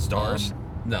 Stars.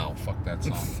 No, fuck that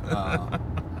song.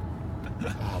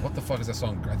 What the fuck is that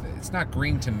song? It's not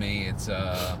Green to Me. It's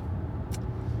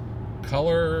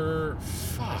Color.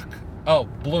 Fuck. Oh,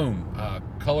 Bloom.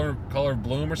 Color of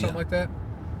Bloom or something like that.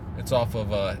 It's off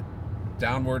of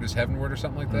Downward is Heavenward or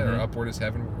something like that, or Upward is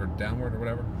Heaven, or Downward or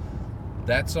whatever.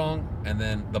 That song, and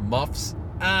then the Muffs.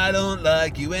 I don't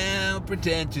like you and I'll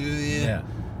pretend to you. Yeah.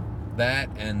 That,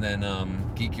 and then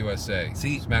Geek USA.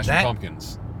 See, Smashing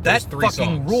Pumpkins. That Those 3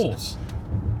 fucking songs. rules.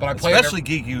 But I play especially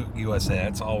Geek USA.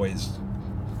 I'm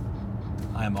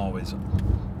always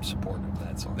supportive of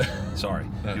that song. Sorry,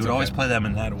 you would always play them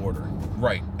in that order.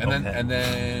 Right, and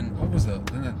then what was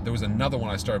there was another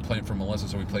one I started playing for Melissa,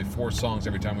 so we played 4 songs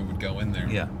every time we would go in there.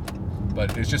 Yeah.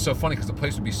 But it's just so funny because the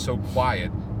place would be so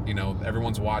quiet. You know,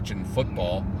 everyone's watching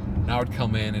football. And I would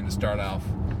come in and start off,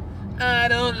 I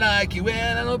don't like you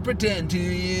and I don't pretend to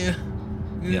you.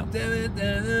 Yeah.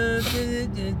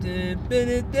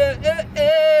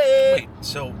 Wait,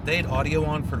 so they had audio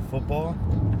on for the football?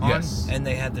 Yes. And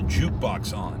they had the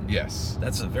jukebox on? Yes.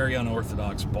 That's a very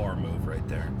unorthodox bar move right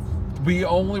there. We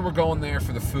only were going there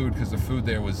for the food because the food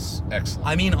there was excellent.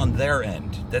 I mean, on their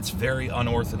end, that's very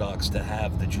unorthodox to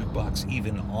have the jukebox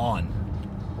even on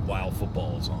while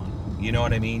football is on. You know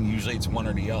what I mean? Usually it's one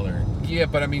or the other. Yeah,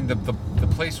 but I mean, the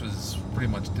place was pretty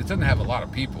much, it doesn't have a lot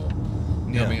of people.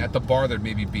 You know what I mean? At the bar, there'd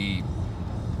maybe be,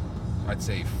 I'd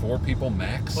say 4 people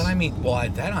max. But I mean, I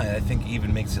think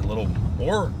even makes it a little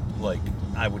more, like,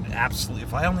 I would absolutely,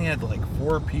 if I only had like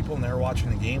 4 people and they were watching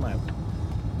the game,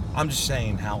 I'm just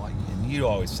saying and you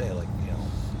always say, like, you know,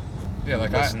 yeah,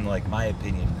 like listen, like my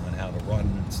opinion on how to run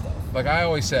and stuff. Like I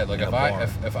always said, like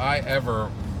if I ever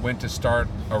went to start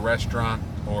a restaurant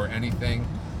or anything,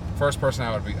 first person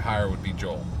I would hire would be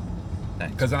Joel.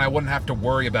 Because then I wouldn't have to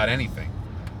worry about anything.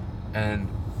 And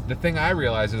the thing I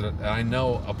realize is that I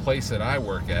know a place that I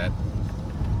work at,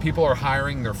 people are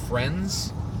hiring their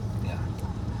friends,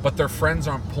 but their friends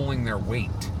aren't pulling their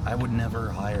weight. I would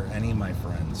never hire any of my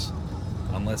friends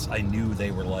unless I knew they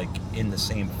were like in the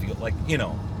same field. Like, you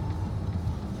know,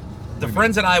 the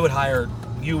friends that I would hire,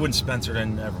 you and Spencer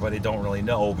and everybody don't really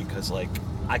know because like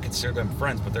I consider them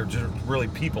friends, but they're just really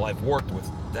people I've worked with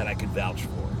that I could vouch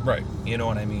for. Right. You know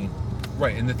what I mean?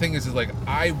 Right. And the thing is like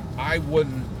I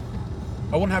wouldn't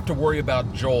have to worry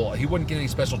about Joel. He wouldn't get any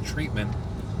special treatment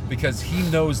because he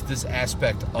knows this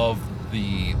aspect of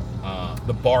the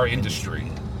bar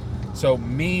industry. So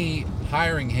me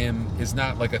hiring him is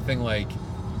not like a thing like,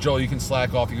 Joel, you can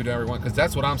slack off, you can do whatever you want, because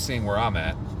that's what I'm seeing where I'm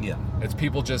at. Yeah. It's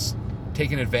people just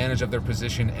taking advantage of their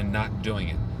position and not doing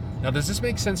it. Now, does this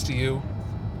make sense to you?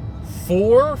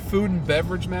 4 food and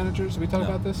beverage managers? Did we talk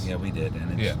about this? Yeah, we did,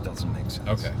 and it just doesn't make sense.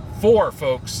 Okay. 4,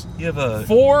 folks. You have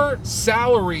 4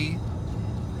 salary,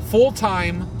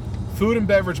 full-time food and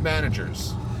beverage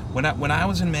managers. When I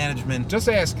was in management, just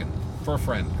asking for a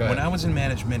friend. Go ahead. When I was in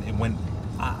management,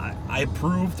 I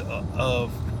approved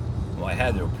of. Well, I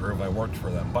had to approve. I worked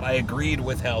for them, but I agreed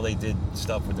with how they did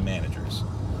stuff with the managers.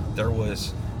 There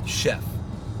was chef,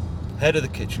 head of the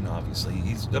kitchen. Obviously,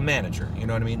 he's the manager. You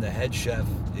know what I mean? The head chef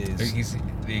is. He's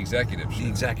the executive chef. The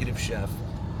executive chef,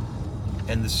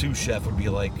 and the sous chef would be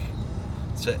like.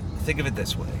 So think of it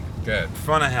this way: Good.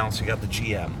 Front of house, you got the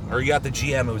GM. Or you got the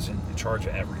GM who's in charge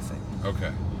of everything. Okay.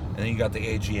 And then you got the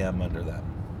AGM under them.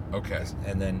 Okay.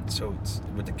 And then, so it's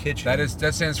with the kitchen.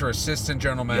 That stands for assistant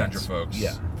general manager, Yes. folks.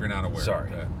 Yeah. If you're not aware.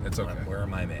 Sorry. Okay. It's okay. Where are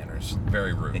my manners?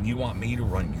 Very rude. And you want me to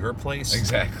run your place?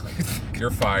 Exactly. You're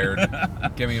fired.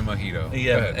 Give me a mojito.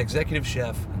 Yeah, Go ahead. executive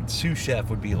chef and sous chef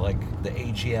would be like the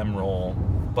AGM role,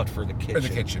 but for the kitchen. For the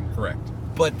kitchen, correct.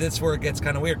 But that's where it gets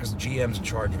kind of weird because the GM's in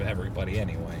charge of everybody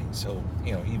anyway. So,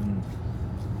 you know,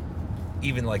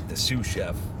 even like the sous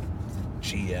chef,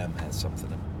 GM has something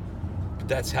to, but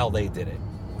that's how they did it,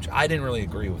 which I didn't really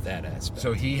agree with that aspect.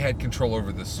 So he had control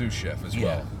over the sous chef as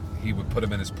well. He would put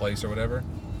him in his place or whatever.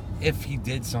 If he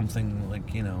did something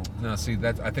like, you know. No, see,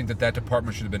 I think that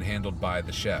department should have been handled by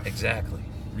the chef. Exactly.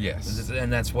 Yes.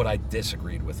 And that's what I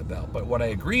disagreed with about. But what I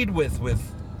agreed with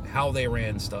how they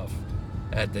ran stuff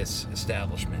at this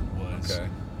establishment was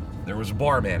there was a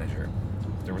bar manager,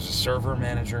 there was a server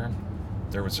manager,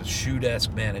 there was a shoe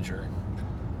desk manager.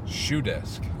 Shoe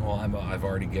desk. Well, I've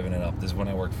already given it up. This is when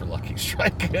I worked for Lucky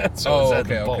Strike. So I was at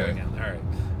the bowling alley. All right.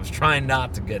 I was trying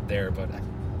not to get there, but I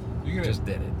just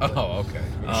did it. But, oh, okay.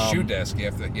 Shoe desk. You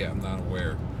have to. Yeah, I'm not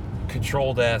aware.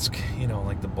 Control desk. You know,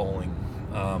 like the bowling.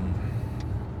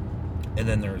 And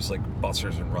then there's like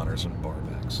bussers and runners and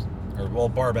barbacks.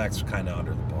 Barbacks are kind of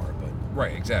under the bar, but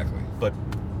right, exactly. But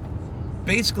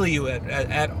basically, you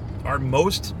at our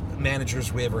most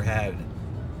managers we ever had,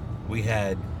 we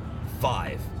had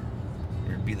 5.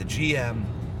 There'd be the GM,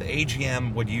 the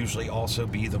AGM would usually also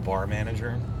be the bar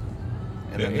manager.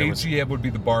 And the AGM would be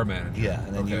the bar manager. Yeah,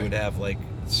 and then you would have like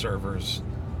servers,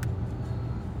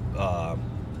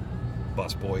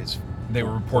 bus boys. They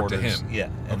would report porters. to him. Yeah,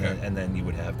 and then you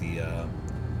would have the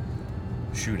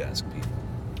shoe desk people.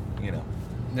 You know.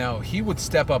 Now he would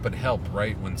step up and help,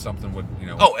 right, when something would, you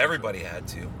know. Oh, everybody had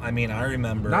to. I mean, I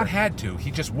remember. Not had to. He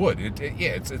just would.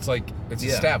 It's like it's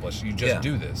established. You just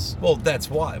do this. Well, that's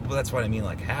why. Well, that's what I mean.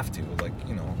 Like have to. Like,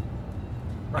 you know.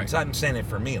 Right. I'm saying it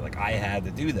for me. Like I had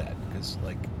to do that because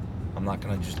like I'm not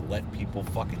gonna just let people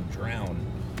fucking drown.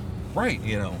 Right.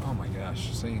 You know. Oh my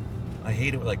gosh. See. I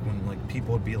hate it like when like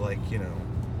people would be like, you know,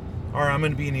 all right, I'm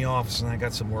gonna be in the office and I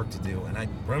got some work to do. And I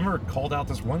remember called out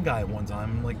this one guy one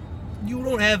time, like, you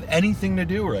don't have anything to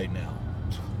do right now.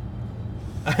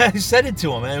 I said it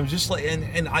to him, and I was just like,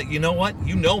 and I, you know what?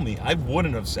 You know me. I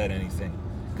wouldn't have said anything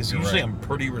because usually I'm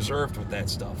pretty reserved with that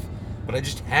stuff. But I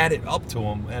just had it up to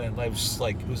him, and I was just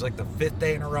like, it was like the 5th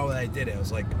day in a row that I did it. I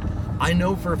was like, I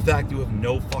know for a fact you have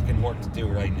no fucking work to do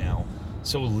right now,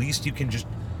 so at least you can just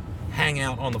hang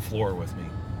out on the floor with me.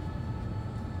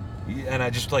 And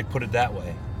I just like put it that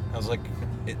way. I was like,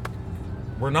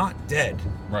 we're not dead.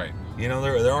 Right. You know,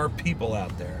 there are people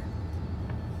out there.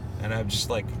 And I'm just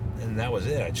like, and that was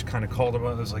it. I just kind of called him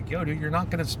up. I was like, yo, dude, you're not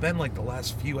going to spend like the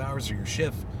last few hours of your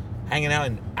shift hanging out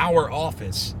in our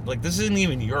office. Like, this isn't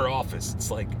even your office.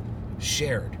 It's like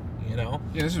shared, you know?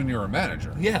 Yeah, this is when you were a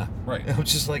manager. Yeah. Right. And I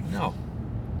was just like, no.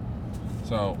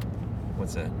 So.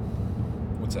 What's that?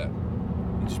 What's that?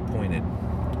 You just pointed.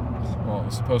 Well,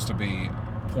 it's supposed to be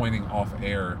pointing off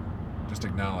air, just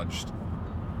acknowledged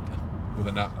with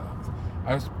a.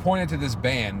 I was pointing to this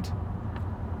band,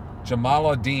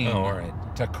 Jamaluddin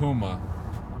Takuma.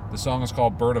 The song is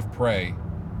called "Bird of Prey."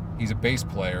 He's a bass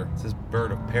player. It says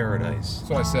 "Bird of Paradise." That's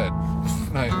what I said.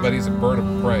 No, but he's a bird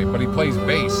of prey. But he plays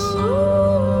bass.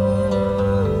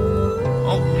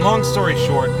 Oh, long story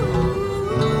short,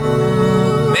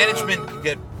 management can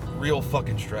get real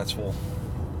fucking stressful.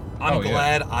 I'm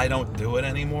glad I don't do it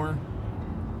anymore.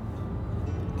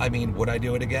 I mean, would I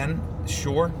do it again?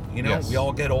 Sure. You know, we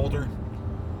all get older.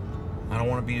 I don't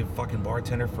want to be a fucking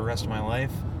bartender for the rest of my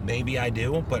life. Maybe I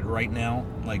do, but right now,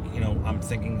 like, you know, I'm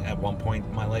thinking at one point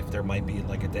in my life there might be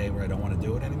like a day where I don't want to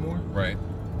do it anymore. Right.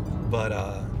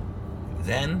 But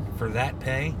then, for that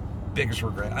pay, biggest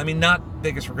regret. I mean, not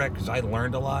biggest regret because I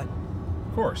learned a lot.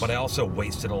 Of course. But I also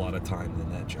wasted a lot of time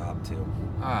in that job, too.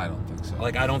 I don't think so.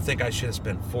 Like, I don't think I should have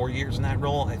spent 4 years in that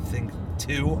role. I think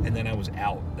 2, and then I was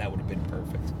out. That would have been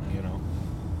perfect, you know?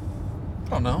 I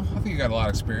don't know. I think you got a lot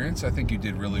of experience. I think you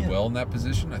did really well in that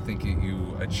position. I think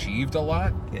you achieved a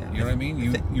lot. Yeah. You know what I mean?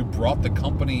 You brought the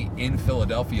company in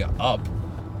Philadelphia up.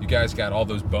 You guys got all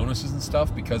those bonuses and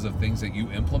stuff because of things that you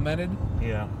implemented.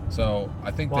 Yeah. So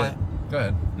I think that. Go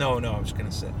ahead. No, I was going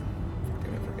to say.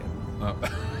 Forget. Oh.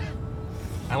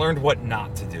 I learned what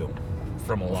not to do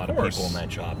from a lot of people in that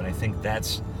job, and I think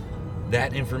that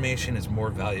information is more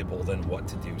valuable than what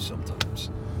to do sometimes.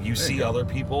 You see other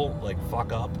people like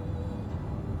fuck up.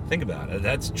 Think about it.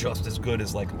 That's just as good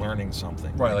as like learning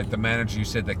something. Right, like the manager you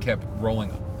said that kept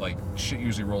rolling, like shit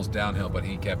usually rolls downhill, but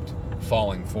he kept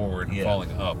falling forward and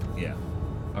falling up. Yeah.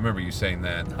 I remember you saying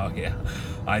that. Oh, yeah.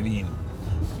 I mean,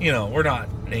 you know, we're not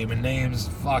naming names,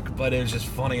 fuck, but it was just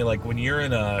funny, like, when you're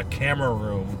in a camera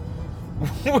room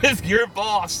with your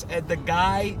boss and the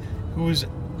guy who's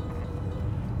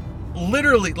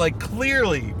literally, like,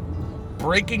 clearly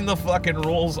breaking the fucking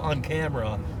rules on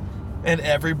camera and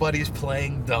everybody's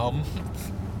playing dumb.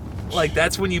 Like,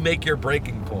 that's when you make your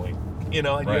breaking point, you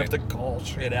know, and you have to call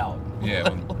shit out. Yeah,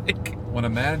 when a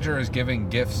manager is giving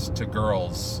gifts to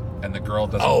girls and the girl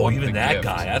doesn't want the gift. Oh, even that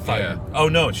guy. I thought. Oh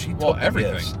no, she took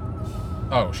everything. Gifts.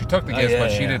 Oh, she took the gifts, but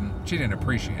she didn't. She didn't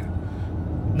appreciate it.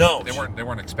 No, they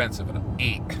weren't expensive enough.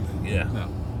 Yeah. No.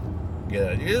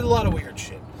 Yeah, there's a lot of weird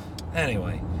shit.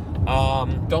 Anyway,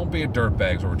 don't be a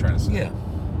dirtbag. Is what we're trying to say. Yeah.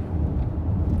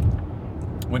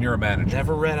 When you're a manager,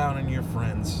 never rat out on your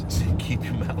friends. Keep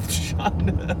your mouth shut.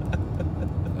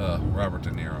 Robert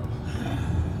De Niro.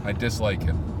 I dislike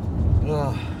him.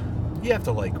 You have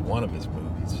to like one of his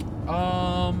movies.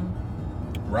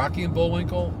 Rocky and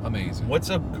Bullwinkle, amazing. What's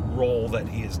a role that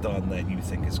he has done that you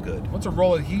think is good? What's a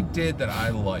role that he did that I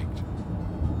liked?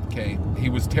 Okay, he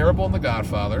was terrible in The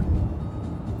Godfather.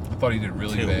 I thought he did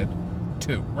really bad.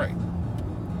 2, right.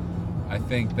 I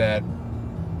think that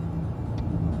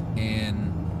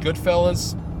in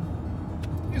Goodfellas,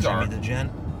 he's all right.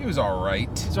 He was all right.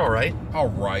 He's all right. All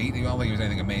right. I don't think he was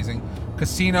anything amazing.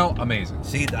 Casino, amazing.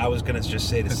 See, I was going to just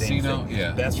say the same thing.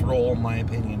 Yeah. Best role, in my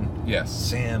opinion. Yes.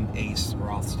 Sam Ace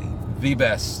Rothstein. The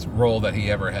best role that he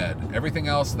ever had. Everything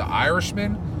else, The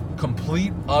Irishman,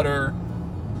 complete, utter,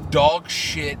 dog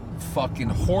shit, fucking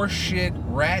horse shit,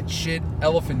 rat shit,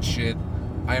 elephant shit.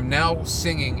 I am now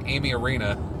singing Amy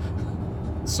Arena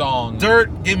song.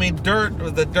 Dirt, give me dirt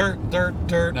with the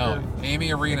dirt. No,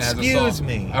 Amy Arena has a song. Excuse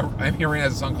me. Amy Arena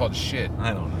has a song called Shit.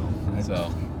 I don't know.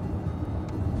 So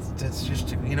that's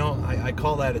just, you know, I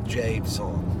call that a J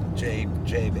song. J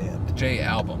band. J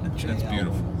album. It's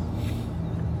beautiful.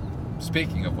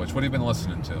 Speaking of which, what have you been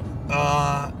listening to?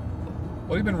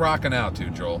 What have you been rocking out to,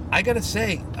 Joel? I gotta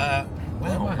say,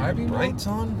 wow, are your lights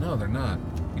on? No, they're not.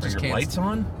 You just can't. Lights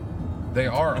on? They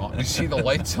are on. You see the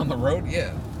lights on the road?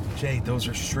 Yeah. Jay, those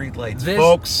are street lights,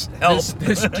 folks. Help.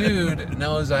 This dude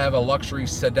knows I have a luxury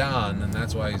sedan, and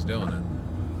that's why he's doing it.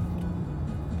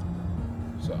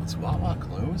 So is Wawa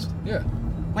closed? Yeah.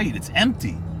 Wait, it's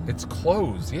empty. It's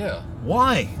closed. Yeah.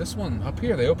 Why? This one up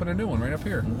here. They opened a new one right up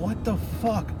here. What the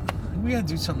fuck? We gotta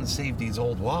do something to save these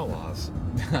old Wawas.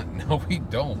 No, we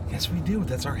don't. Yes, we do.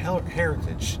 That's our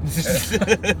heritage.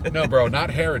 No, bro, not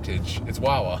heritage. It's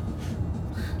Wawa.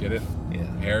 Get it? Yeah.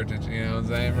 Heritage, you know what I'm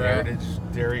saying, bro? Heritage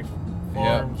Dairy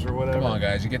Farms or whatever. Come on,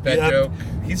 guys. You get that joke?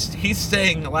 He's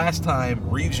saying last time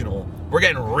regional. We're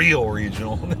getting real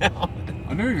regional now.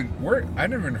 I never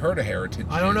even heard of Heritage.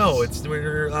 I don't know.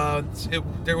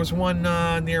 There was one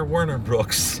near Werner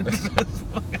Brooks.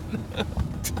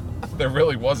 There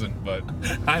really wasn't, but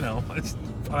I know.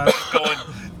 I was going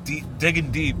deep,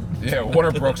 digging deep. Yeah,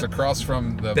 Warner Brooks across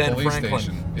from the Ben police Franklin.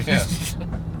 station. Yeah.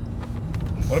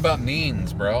 What about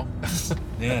Neens, bro?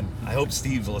 Man, I hope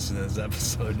Steve's listening to this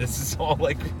episode. This is all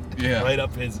like right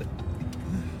up his.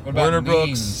 What about Werner Neens?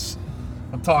 Brooks.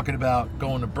 I'm talking about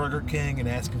going to Burger King and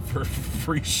asking for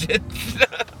free shit.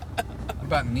 What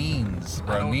about Neens,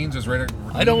 bro? Neens was right.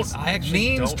 I actually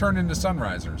Neens don't. turned into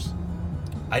Sunrisers.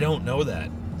 I don't know that.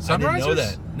 Sunrisers? I didn't know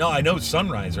that. No, I know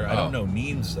Sunriser. I don't know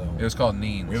Neens though. It was called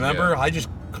Neens. Remember? Yeah. I just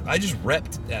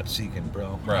repped Absecon,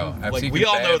 bro. Absecon like we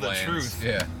all know the Badlands. truth.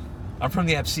 Yeah. I'm from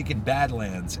the Absecon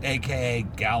Badlands, aka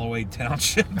Galloway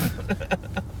Township.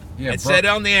 Yeah. Said it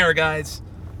on the air, guys.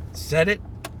 Said it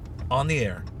on the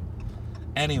air.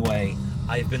 Anyway,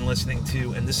 I've been listening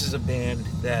to, and this is a band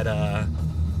that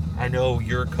I know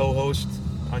your co-host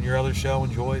on your other show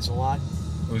enjoys a lot.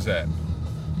 Who's that?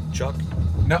 Chuck?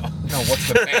 No. What's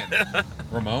the band?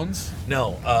 Ramones?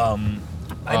 No.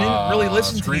 I didn't really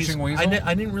listen to these. Screeching Weasel?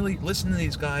 I didn't really listen to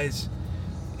these guys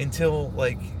until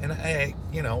like, and I,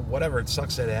 whatever. It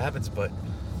sucks that it happens, but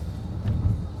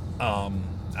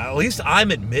at least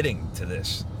I'm admitting to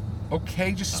this.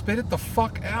 Okay, just spit it the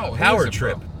fuck out. Power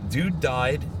Trip. Dude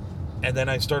died, and then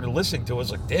I started listening to it. I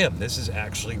was like, damn, this is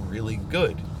actually really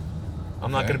good.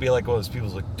 I'm not going to be like all those people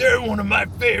like, they're one of my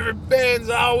favorite bands.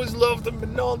 I always loved them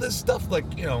and all this stuff. Like,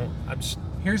 I'm just...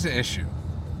 Here's the issue.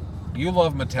 You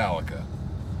love Metallica.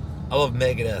 I love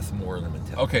Megadeth more than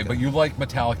Metallica. Okay, but you like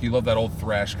Metallica. You love that old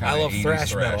thrash kind of 80s I love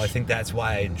thrash metal. I think that's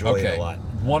why I enjoy it a lot.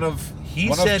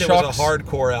 He said it was a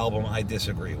hardcore album. I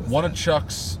disagree with One of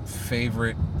Chuck's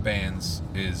favorite bands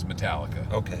is Metallica.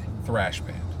 Okay. Thrash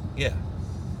band. Yeah.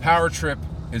 Power Trip,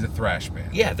 is a thrash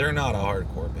band. Yeah, they're not a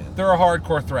hardcore band. They're a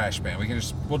hardcore thrash band.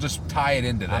 We'll just tie it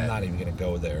into that. I'm not even gonna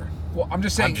go there. Well, I'm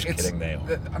just saying. I'm just kidding, they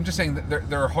are. I'm just saying that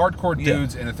they're hardcore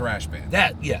dudes in a thrash band.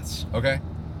 That, yes. Okay.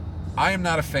 I am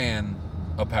not a fan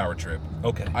of Power Trip.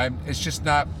 Okay. It's just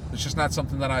not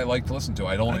something that I like to listen to.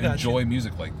 I don't enjoy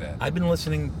music like that. I've been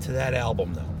listening to that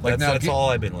album though. Like that's all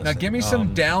I've been listening. Now give me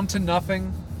some Down to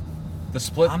Nothing. The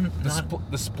split,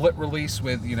 the split release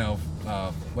with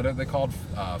what are they called?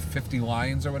 50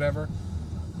 Lions or whatever.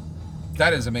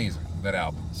 That is amazing. That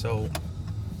album. So,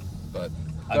 but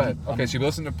go ahead. Okay, so you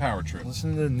listen to Power Trip.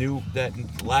 Listen to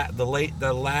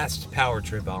the last Power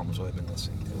Trip album is what I've been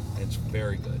listening to. It's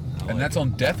very good. And that's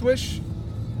on Death Wish.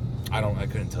 I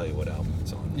couldn't tell you what album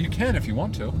it's on. You can if you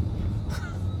want to.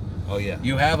 Oh yeah.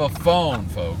 You have a phone,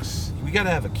 folks. We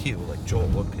gotta have a cue. Like Joel,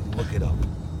 look it up.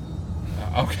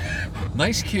 Okay.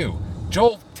 Nice cue.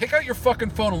 Joel, take out your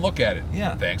fucking phone and look at it.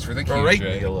 Yeah. Thanks for the cue, Berate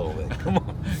Jay. me a little bit. Come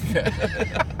on.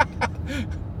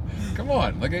 Come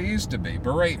on, like it used to be.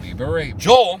 Berate me.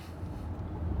 Joel,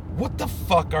 what the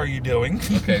fuck are you doing?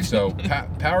 Okay, so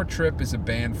Power Trip is a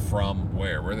band from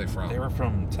where? Where are they from? They were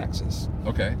from Texas.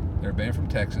 Okay, they're a band from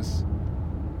Texas.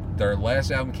 Their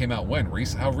last album came out when?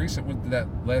 How recent did that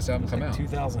last album come out?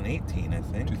 2018, I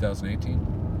think.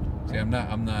 2018. See, I'm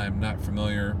not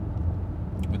familiar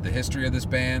with the history of this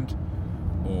band,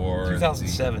 or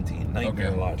 2017.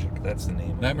 Nightmare Logic. That's the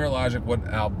name. Nightmare Logic. What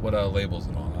label is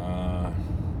it on?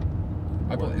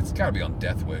 It's got to be on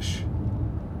Death Wish.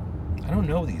 I don't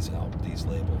know these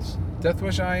labels. Death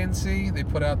Wish INC. They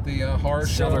put out the horror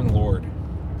Southern show. Lord.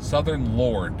 Southern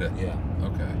Lord. Yeah.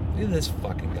 Okay. Look at this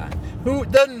fucking guy. Who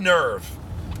the nerve?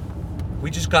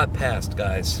 We just got passed,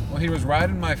 guys. Well, he was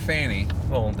riding my fanny.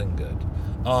 Well, then good.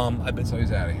 So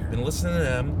he's out of here. Been listening to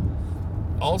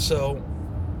them. Also,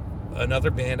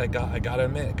 another band I gotta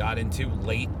admit, got into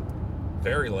late,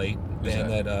 very late.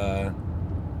 Band that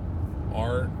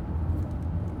our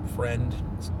friend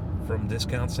from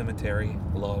Discount Cemetery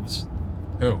loves.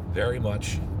 Who? Very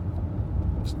much.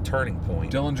 It's Turning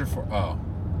Point. Dillinger oh.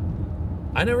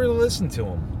 I never listened to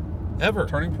him. Ever.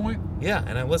 Turning Point? Yeah,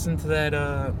 and I listened to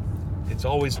that It's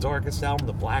Always Darkest album,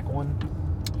 the black one.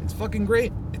 It's fucking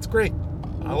great. It's great.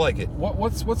 I like it.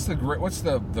 What's the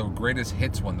greatest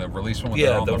hits one? The release one with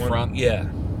the on the front? Yeah.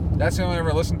 That's the only one I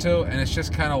ever listened to, and it's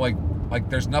just kind of like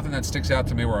there's nothing that sticks out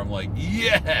to me where I'm like,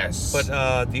 yes.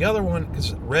 But the other one,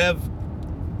 because Rev,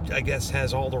 I guess,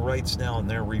 has all the rights now, and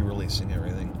they're re-releasing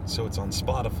everything, so it's on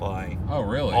Spotify. Oh,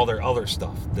 really? All their other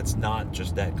stuff that's not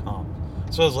just that comp.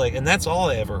 So I was like, and that's all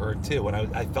I ever heard too, and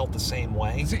I felt the same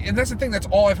way. See, and that's the thing. That's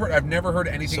all I've heard. I've never heard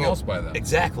anything else by them.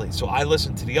 Exactly. So I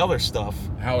listened to the other stuff.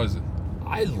 How is it?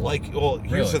 I like. Well,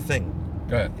 here's the thing.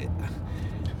 Go ahead.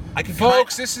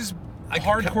 Folks, this is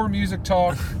hardcore music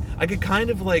talk. I could kind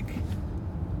of like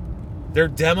their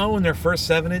demo and their first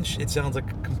 7-inch. It sounds like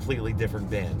a completely different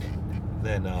band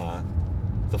than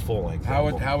the full length.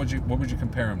 What would you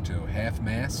compare them to?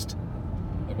 Half-mast?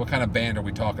 Like what kind of band are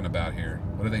we talking about here?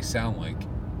 What do they sound like?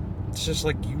 It's just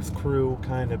like Youth Crew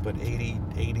kind of, but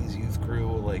 80s Youth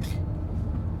Crew, like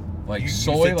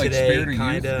Soy, like Today, Spirit of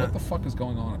kinda. Youth. What the fuck is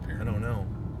going on up here? I don't know.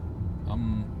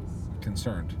 I'm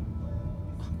concerned.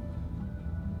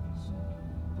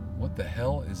 What the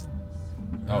hell is?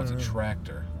 Oh, it's a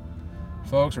tractor.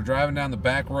 Folks, we're driving down the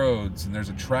back roads, and there's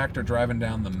a tractor driving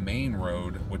down the main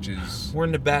road, which is... We're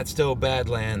in the Batstow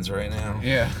Badlands right now.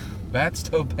 Yeah,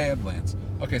 Batstow Badlands.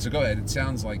 Okay, so go ahead. It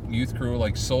sounds like Youth Crew,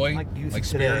 like Soy, like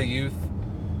Spirit of Youth.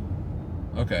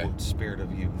 Okay. What Spirit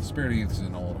of Youth? Spirit of Youth is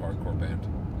an old hardcore band.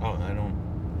 Oh, I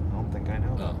don't think I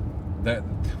know. Oh,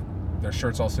 their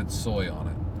shirts all said Soy on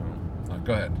it.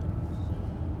 Go ahead.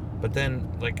 But then,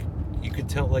 like, you could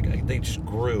tell, like, they just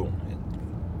grew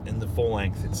in the full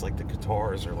length. It's like the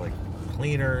guitars are like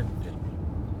cleaner,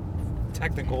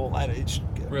 technical. It's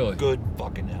really good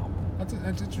fucking album. That's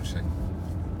interesting.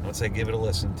 I'd say give it a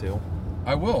listen to.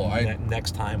 I will.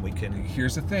 Next time we can.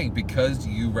 Here's the thing, because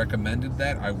you recommended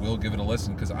that, I will give it a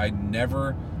listen, because I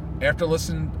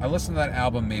listened to that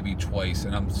album maybe twice,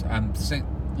 and I'm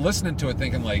listening to it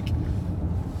thinking like,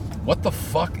 what the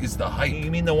fuck is the hype? You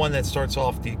mean the one that starts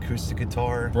off the acoustic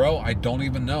guitar? Bro, I don't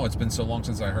even know. It's been so long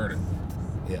since I heard it.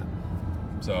 Yeah.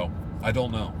 So, I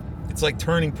don't know. It's like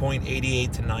Turning Point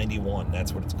 88 to 91.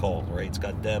 That's what it's called, right? It's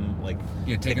got them, like,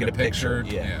 taking a picture.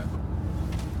 Yeah.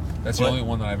 That's the only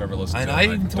one that I've ever listened to. And I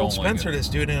even told Spencer this,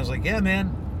 dude, and I was like, yeah,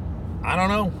 man, I don't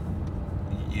know.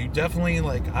 You definitely,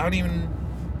 like,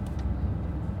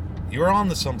 you're on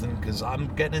to something, because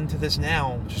I'm getting into this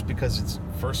now just because it's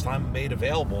first time made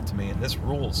available to me, and this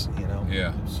rules, you know?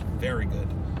 Yeah. It's very good.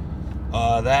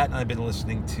 That, and I've been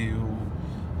listening to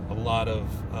a lot of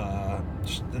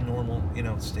Just the normal,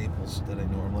 staples that I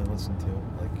normally listen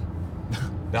to.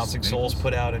 Like, Bouncing Souls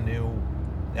put out a new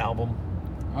album.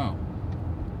 Oh.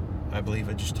 I believe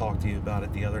I just talked to you about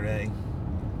it the other day.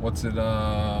 What's it,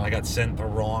 I got sent the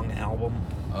wrong album.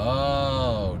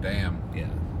 Oh, damn. Yeah.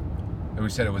 And we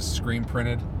said it was screen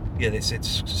printed? Yeah, they said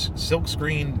silk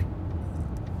screened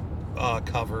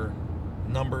cover,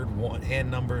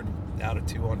 hand numbered out of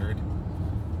 200,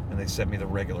 and they sent me the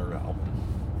regular album.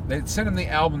 They sent him the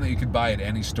album that you could buy at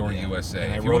any store in USA.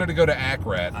 And If you wanted to go to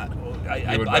ACRAT,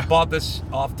 I bought this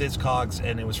off Discogs,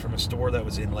 and it was from a store that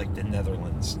was in like the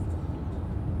Netherlands.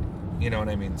 You know what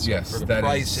I mean? So yes, for the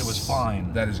price, it was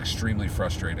fine. That is extremely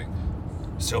frustrating.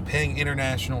 So paying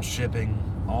international shipping,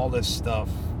 all this stuff,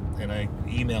 and I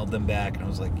emailed them back, and I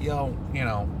was like, yo,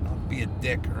 not be a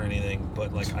dick or anything,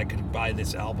 but like I could buy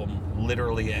this album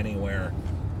literally anywhere.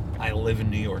 I live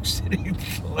in New York City.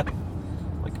 Like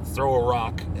throw a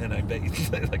rock, and I bet you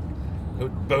like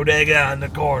bodega on the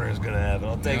corner is gonna have it.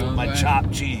 I'll take it with my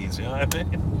chopped cheese. You know what I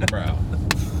mean? Bro,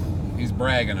 he's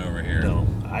bragging over here. No,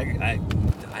 I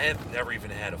have never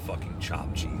even had a fucking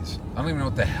chopped cheese. I don't even know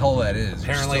what the hell that is.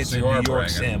 Apparently, it's a New York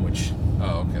sandwich.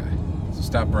 Oh, okay. So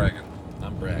stop bragging.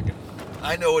 I'm bragging.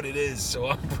 I know what it is, so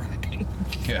I'm bragging.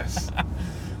 Yes.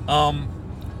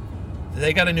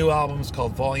 They got a new album. It's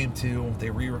called Volume 2. They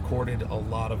re-recorded a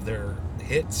lot of their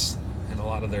hits and a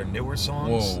lot of their newer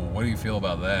songs. Whoa, what do you feel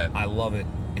about that? I love it.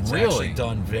 It's Really? actually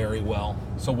done very well.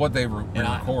 So what they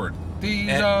re-record? These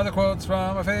and- are the quotes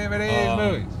from my favorite 80s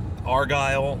movies.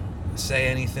 Argyle, Say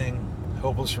Anything,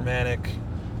 Hopeless Romantic.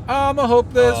 I'm a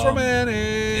hopeless romantic.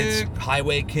 It's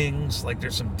Highway Kings. Like,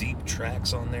 there's some deep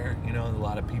tracks on there, a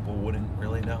lot of people wouldn't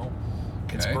really know.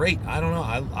 It's Okay. great. I don't know.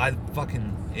 I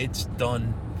fucking, it's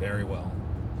done very well.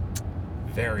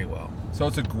 Very well. So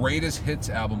it's a greatest hits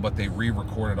album, but they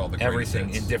re-recorded all the greatest Everything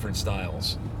hits. in different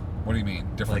styles. What do you mean?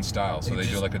 Different Like, styles. So they they do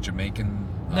just- like a Jamaican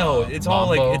No, it's all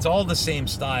like mambo? it's all the same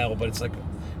style, but it's like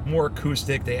more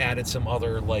acoustic. They added some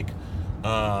other like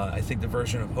I think the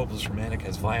version of Hopeless Romantic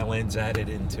has violins added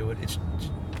into it. It's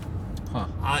Huh.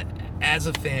 as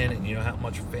a fan, and you know how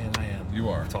much a fan I am. You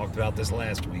are. We talked about this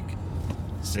last week.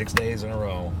 6 days in a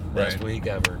row. Best Right. week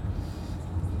ever.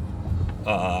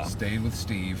 Stayed with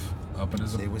Steve up in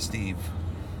his... Stay with Steve.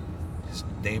 His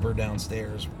neighbor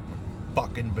downstairs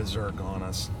fucking berserk on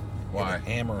us. Why? With a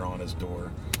hammer on his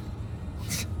door.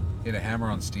 Hit a hammer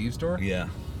on Steve's door? Yeah.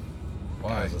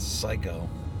 Why? I was a psycho.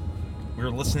 We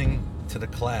were listening to The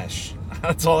Clash.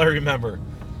 That's all I remember.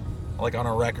 Like on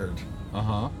a record.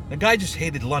 Uh-huh. The guy just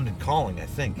hated London Calling, I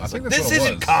think. He's I think like, that's this what it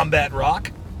isn't was." combat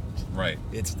rock. Right.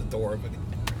 It's the door of it.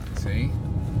 See?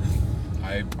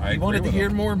 I He agree wanted to with hear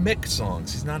him. more Mick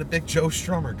songs. He's not a big Joe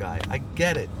Strummer guy. I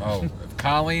get it. Oh, if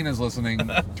Colleen is listening,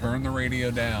 turn the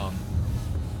radio down.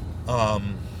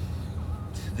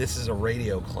 This is a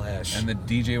radio clash. And the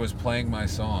DJ was playing my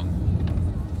song.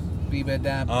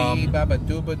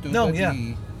 No, yeah.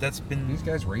 That's been... These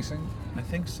guys racing? I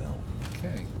think so.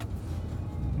 Okay.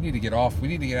 We need to get off. We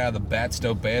need to get out of the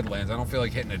Batstow Badlands. I don't feel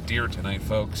like hitting a deer tonight,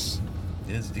 folks.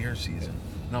 It is deer season.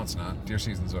 No, it's not. Deer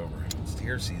season's over. It's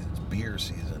deer season. It's beer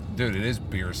season. Dude, it is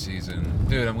beer season.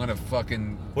 Dude, I'm gonna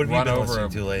fucking What have you run been over a listening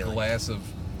to lately? glass of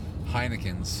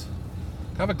Heineken's.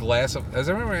 Can I have a glass of... Has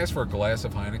anyone asked for a glass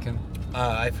of Heineken?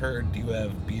 I've heard you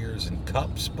have beers in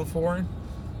cups before,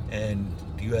 and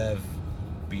do you have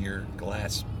beers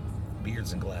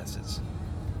in glasses?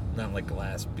 Not like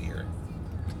glass beer.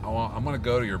 I'm gonna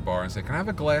go to your bar and say, can I have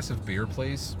a glass of beer,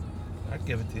 please? I'd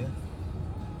give it to you.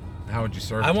 How would you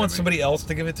serve it I to want me? somebody else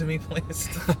to give it to me, please.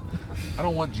 I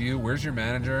don't want you. Where's your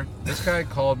manager? This guy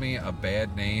called me a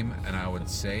bad name, and I would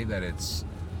say that it's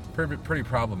pretty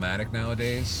problematic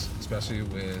nowadays, especially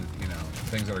with,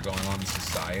 things that are going on in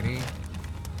society.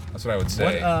 That's what I would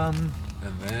say. And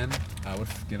then I would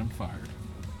get him fired.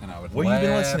 And I would What laugh have you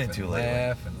been listening and to lately?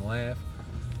 laugh and laugh.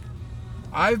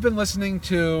 I've been listening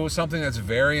to something that's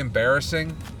very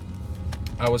embarrassing.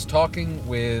 I was talking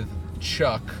with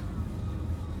Chuck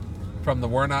from the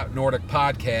We're Not Nordic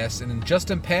podcast, and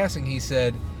just in passing, he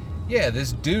said, yeah,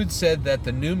 this dude said that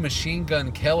the new Machine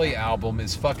Gun Kelly album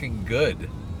is fucking good.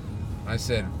 I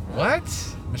said, what?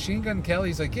 Machine Gun Kelly?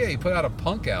 He's like, yeah, he put out a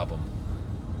punk album.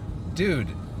 Dude,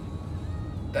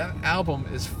 that album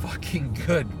is fucking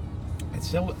good. And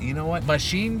so, you know what?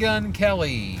 Machine Gun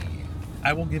Kelly.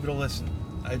 I will give it a listen.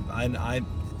 I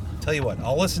tell you what,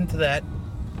 I'll listen to that,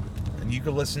 and you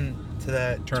can listen to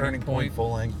that Turning Point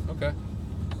full length, Okay.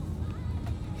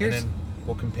 and then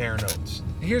we'll compare notes.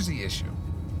 Here's the issue.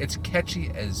 It's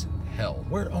catchy as hell.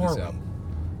 Where this are we? album.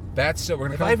 That's still. We're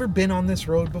gonna Have I ever been on this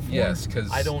road before? Yes, 'cause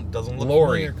doesn't look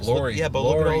Lori, familiar, 'cause Lori, yeah, but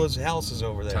look at Lori. all those houses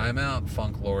over there. Time out,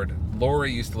 Funk Lord.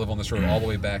 Lori used to live on this road all the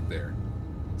way back there.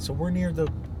 So we're near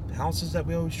the houses that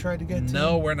we always tried to get to?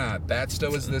 No, we're not.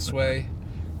 Batstow is this way.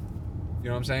 You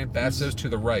know what I'm saying? Batstow's to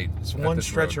the right. It's one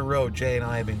stretch of road Jay and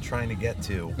I have been trying to get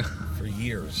to for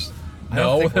years.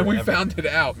 No, and we found it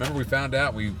out. Remember, we found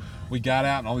out. We got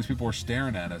out, and all these people were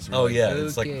staring at us. Oh, yeah.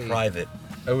 It's like private.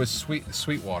 It was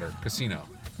Sweetwater Casino.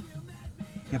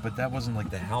 Yeah, but that wasn't like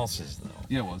the houses, though.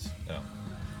 Yeah, it was.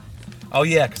 Oh,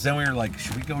 yeah, because then we were like,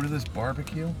 should we go to this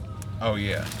barbecue? Oh,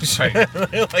 yeah. Right.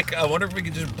 Like, I wonder if we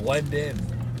could just blend in.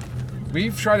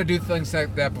 We've tried to do things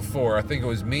like that before. I think it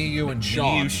was me, you, and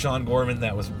Sean. Me, you, Sean Gorman.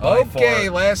 That was by okay,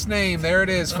 far. last name. There it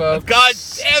is, folks. God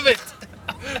damn it!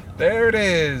 There it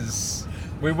is.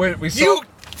 We saw. You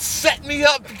set me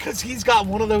up because he's got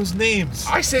one of those names.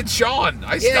 I said Sean.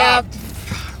 I stopped.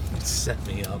 Set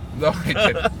me up. No, I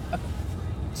didn't.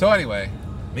 So anyway.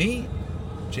 Me?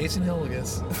 Jason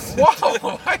Hilligus.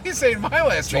 Whoa! Why are you saying my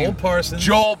last name? Joel Parsons.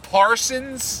 Joel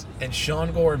Parsons? And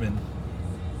Sean Gorman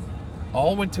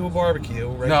all went to a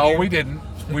barbecue. No, we didn't.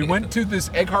 We went to this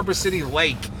Egg Harbor City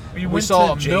lake. We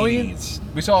saw JD's.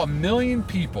 We saw a million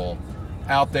people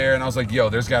out there, and I was like, "Yo,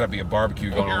 there's got to be a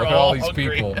barbecue going on. Look at all these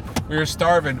people. We were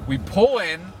starving. We pull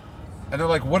in, and they're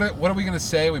like, "What are we gonna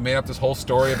say?" We made up this whole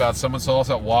story about someone saw us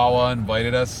at Wawa,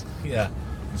 invited us. Yeah.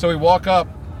 So we walk up.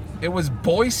 It was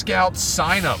Boy Scout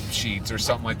sign-up sheets or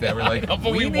something like that. We're like, but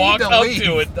we need walked to up leave.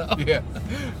 to it though. Yeah.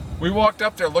 We walked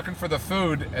up there looking for the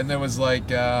food, and there was like...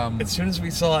 as soon as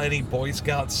we saw any Boy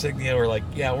Scout insignia, we're like,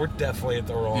 yeah, we're definitely at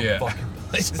the wrong fucking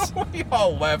place. So we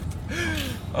all left.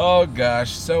 Oh,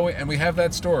 gosh. And we have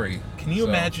that story. Can you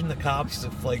imagine the cops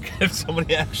if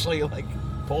somebody actually,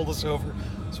 pulled us over?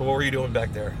 So what were you doing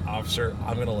back there? Officer,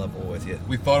 I'm going to level with you.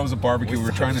 We thought it was a barbecue. We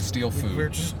were trying to steal food.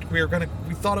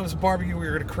 We thought it was a barbecue. We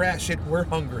were going to crash it. We're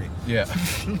hungry. Yeah.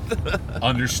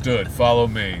 Understood. Follow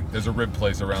me. There's a rib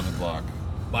place around the block.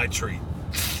 My treat.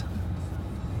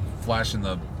 Flashing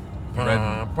the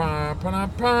red.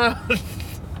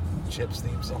 Chips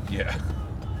theme song. Yeah.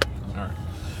 All right.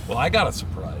 Well, I got a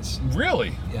surprise.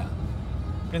 Really? Yeah.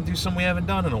 Gonna do something we haven't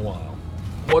done in a while.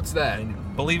 What's that?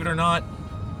 And believe it or not,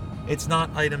 it's not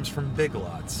items from Big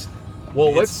Lots.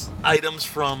 Well, it's items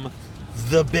from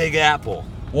the Big Apple.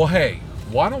 Well, hey,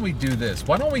 why don't we do this?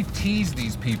 Why don't we tease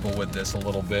these people with this a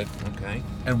little bit? Okay.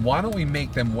 And why don't we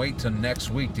make them wait till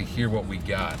next week to hear what we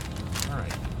got? All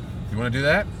right. You want to do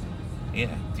that?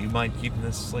 Yeah. Do you mind keeping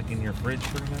this in your fridge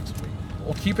for next week?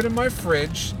 We'll keep it in my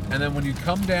fridge, and then when you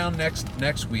come down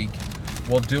next week,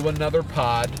 we'll do another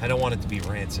pod. I don't want it to be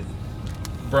rancid.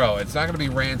 Bro, it's not going to be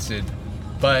rancid,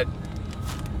 but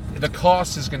the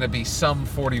cost is going to be some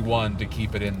 41 to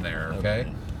keep it in there,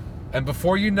 okay? And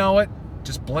before you know it,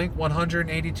 just blink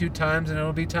 182 times and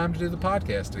it'll be time to do the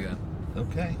podcast again.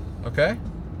 Okay. Okay?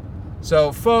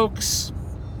 So, folks,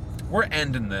 we're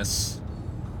ending this.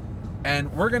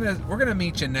 And we're gonna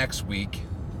meet you next week.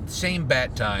 Same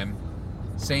bat time,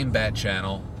 same bat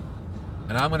channel.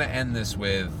 And I'm gonna end this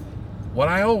with what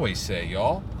I always say,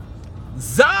 y'all.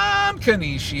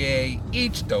 Zamknijcie,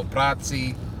 idź do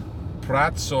pracy,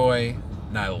 pracuj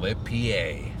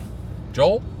najlepiej.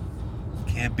 Joel?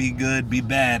 Can't be good, be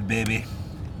bad, baby.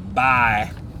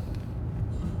 Bye.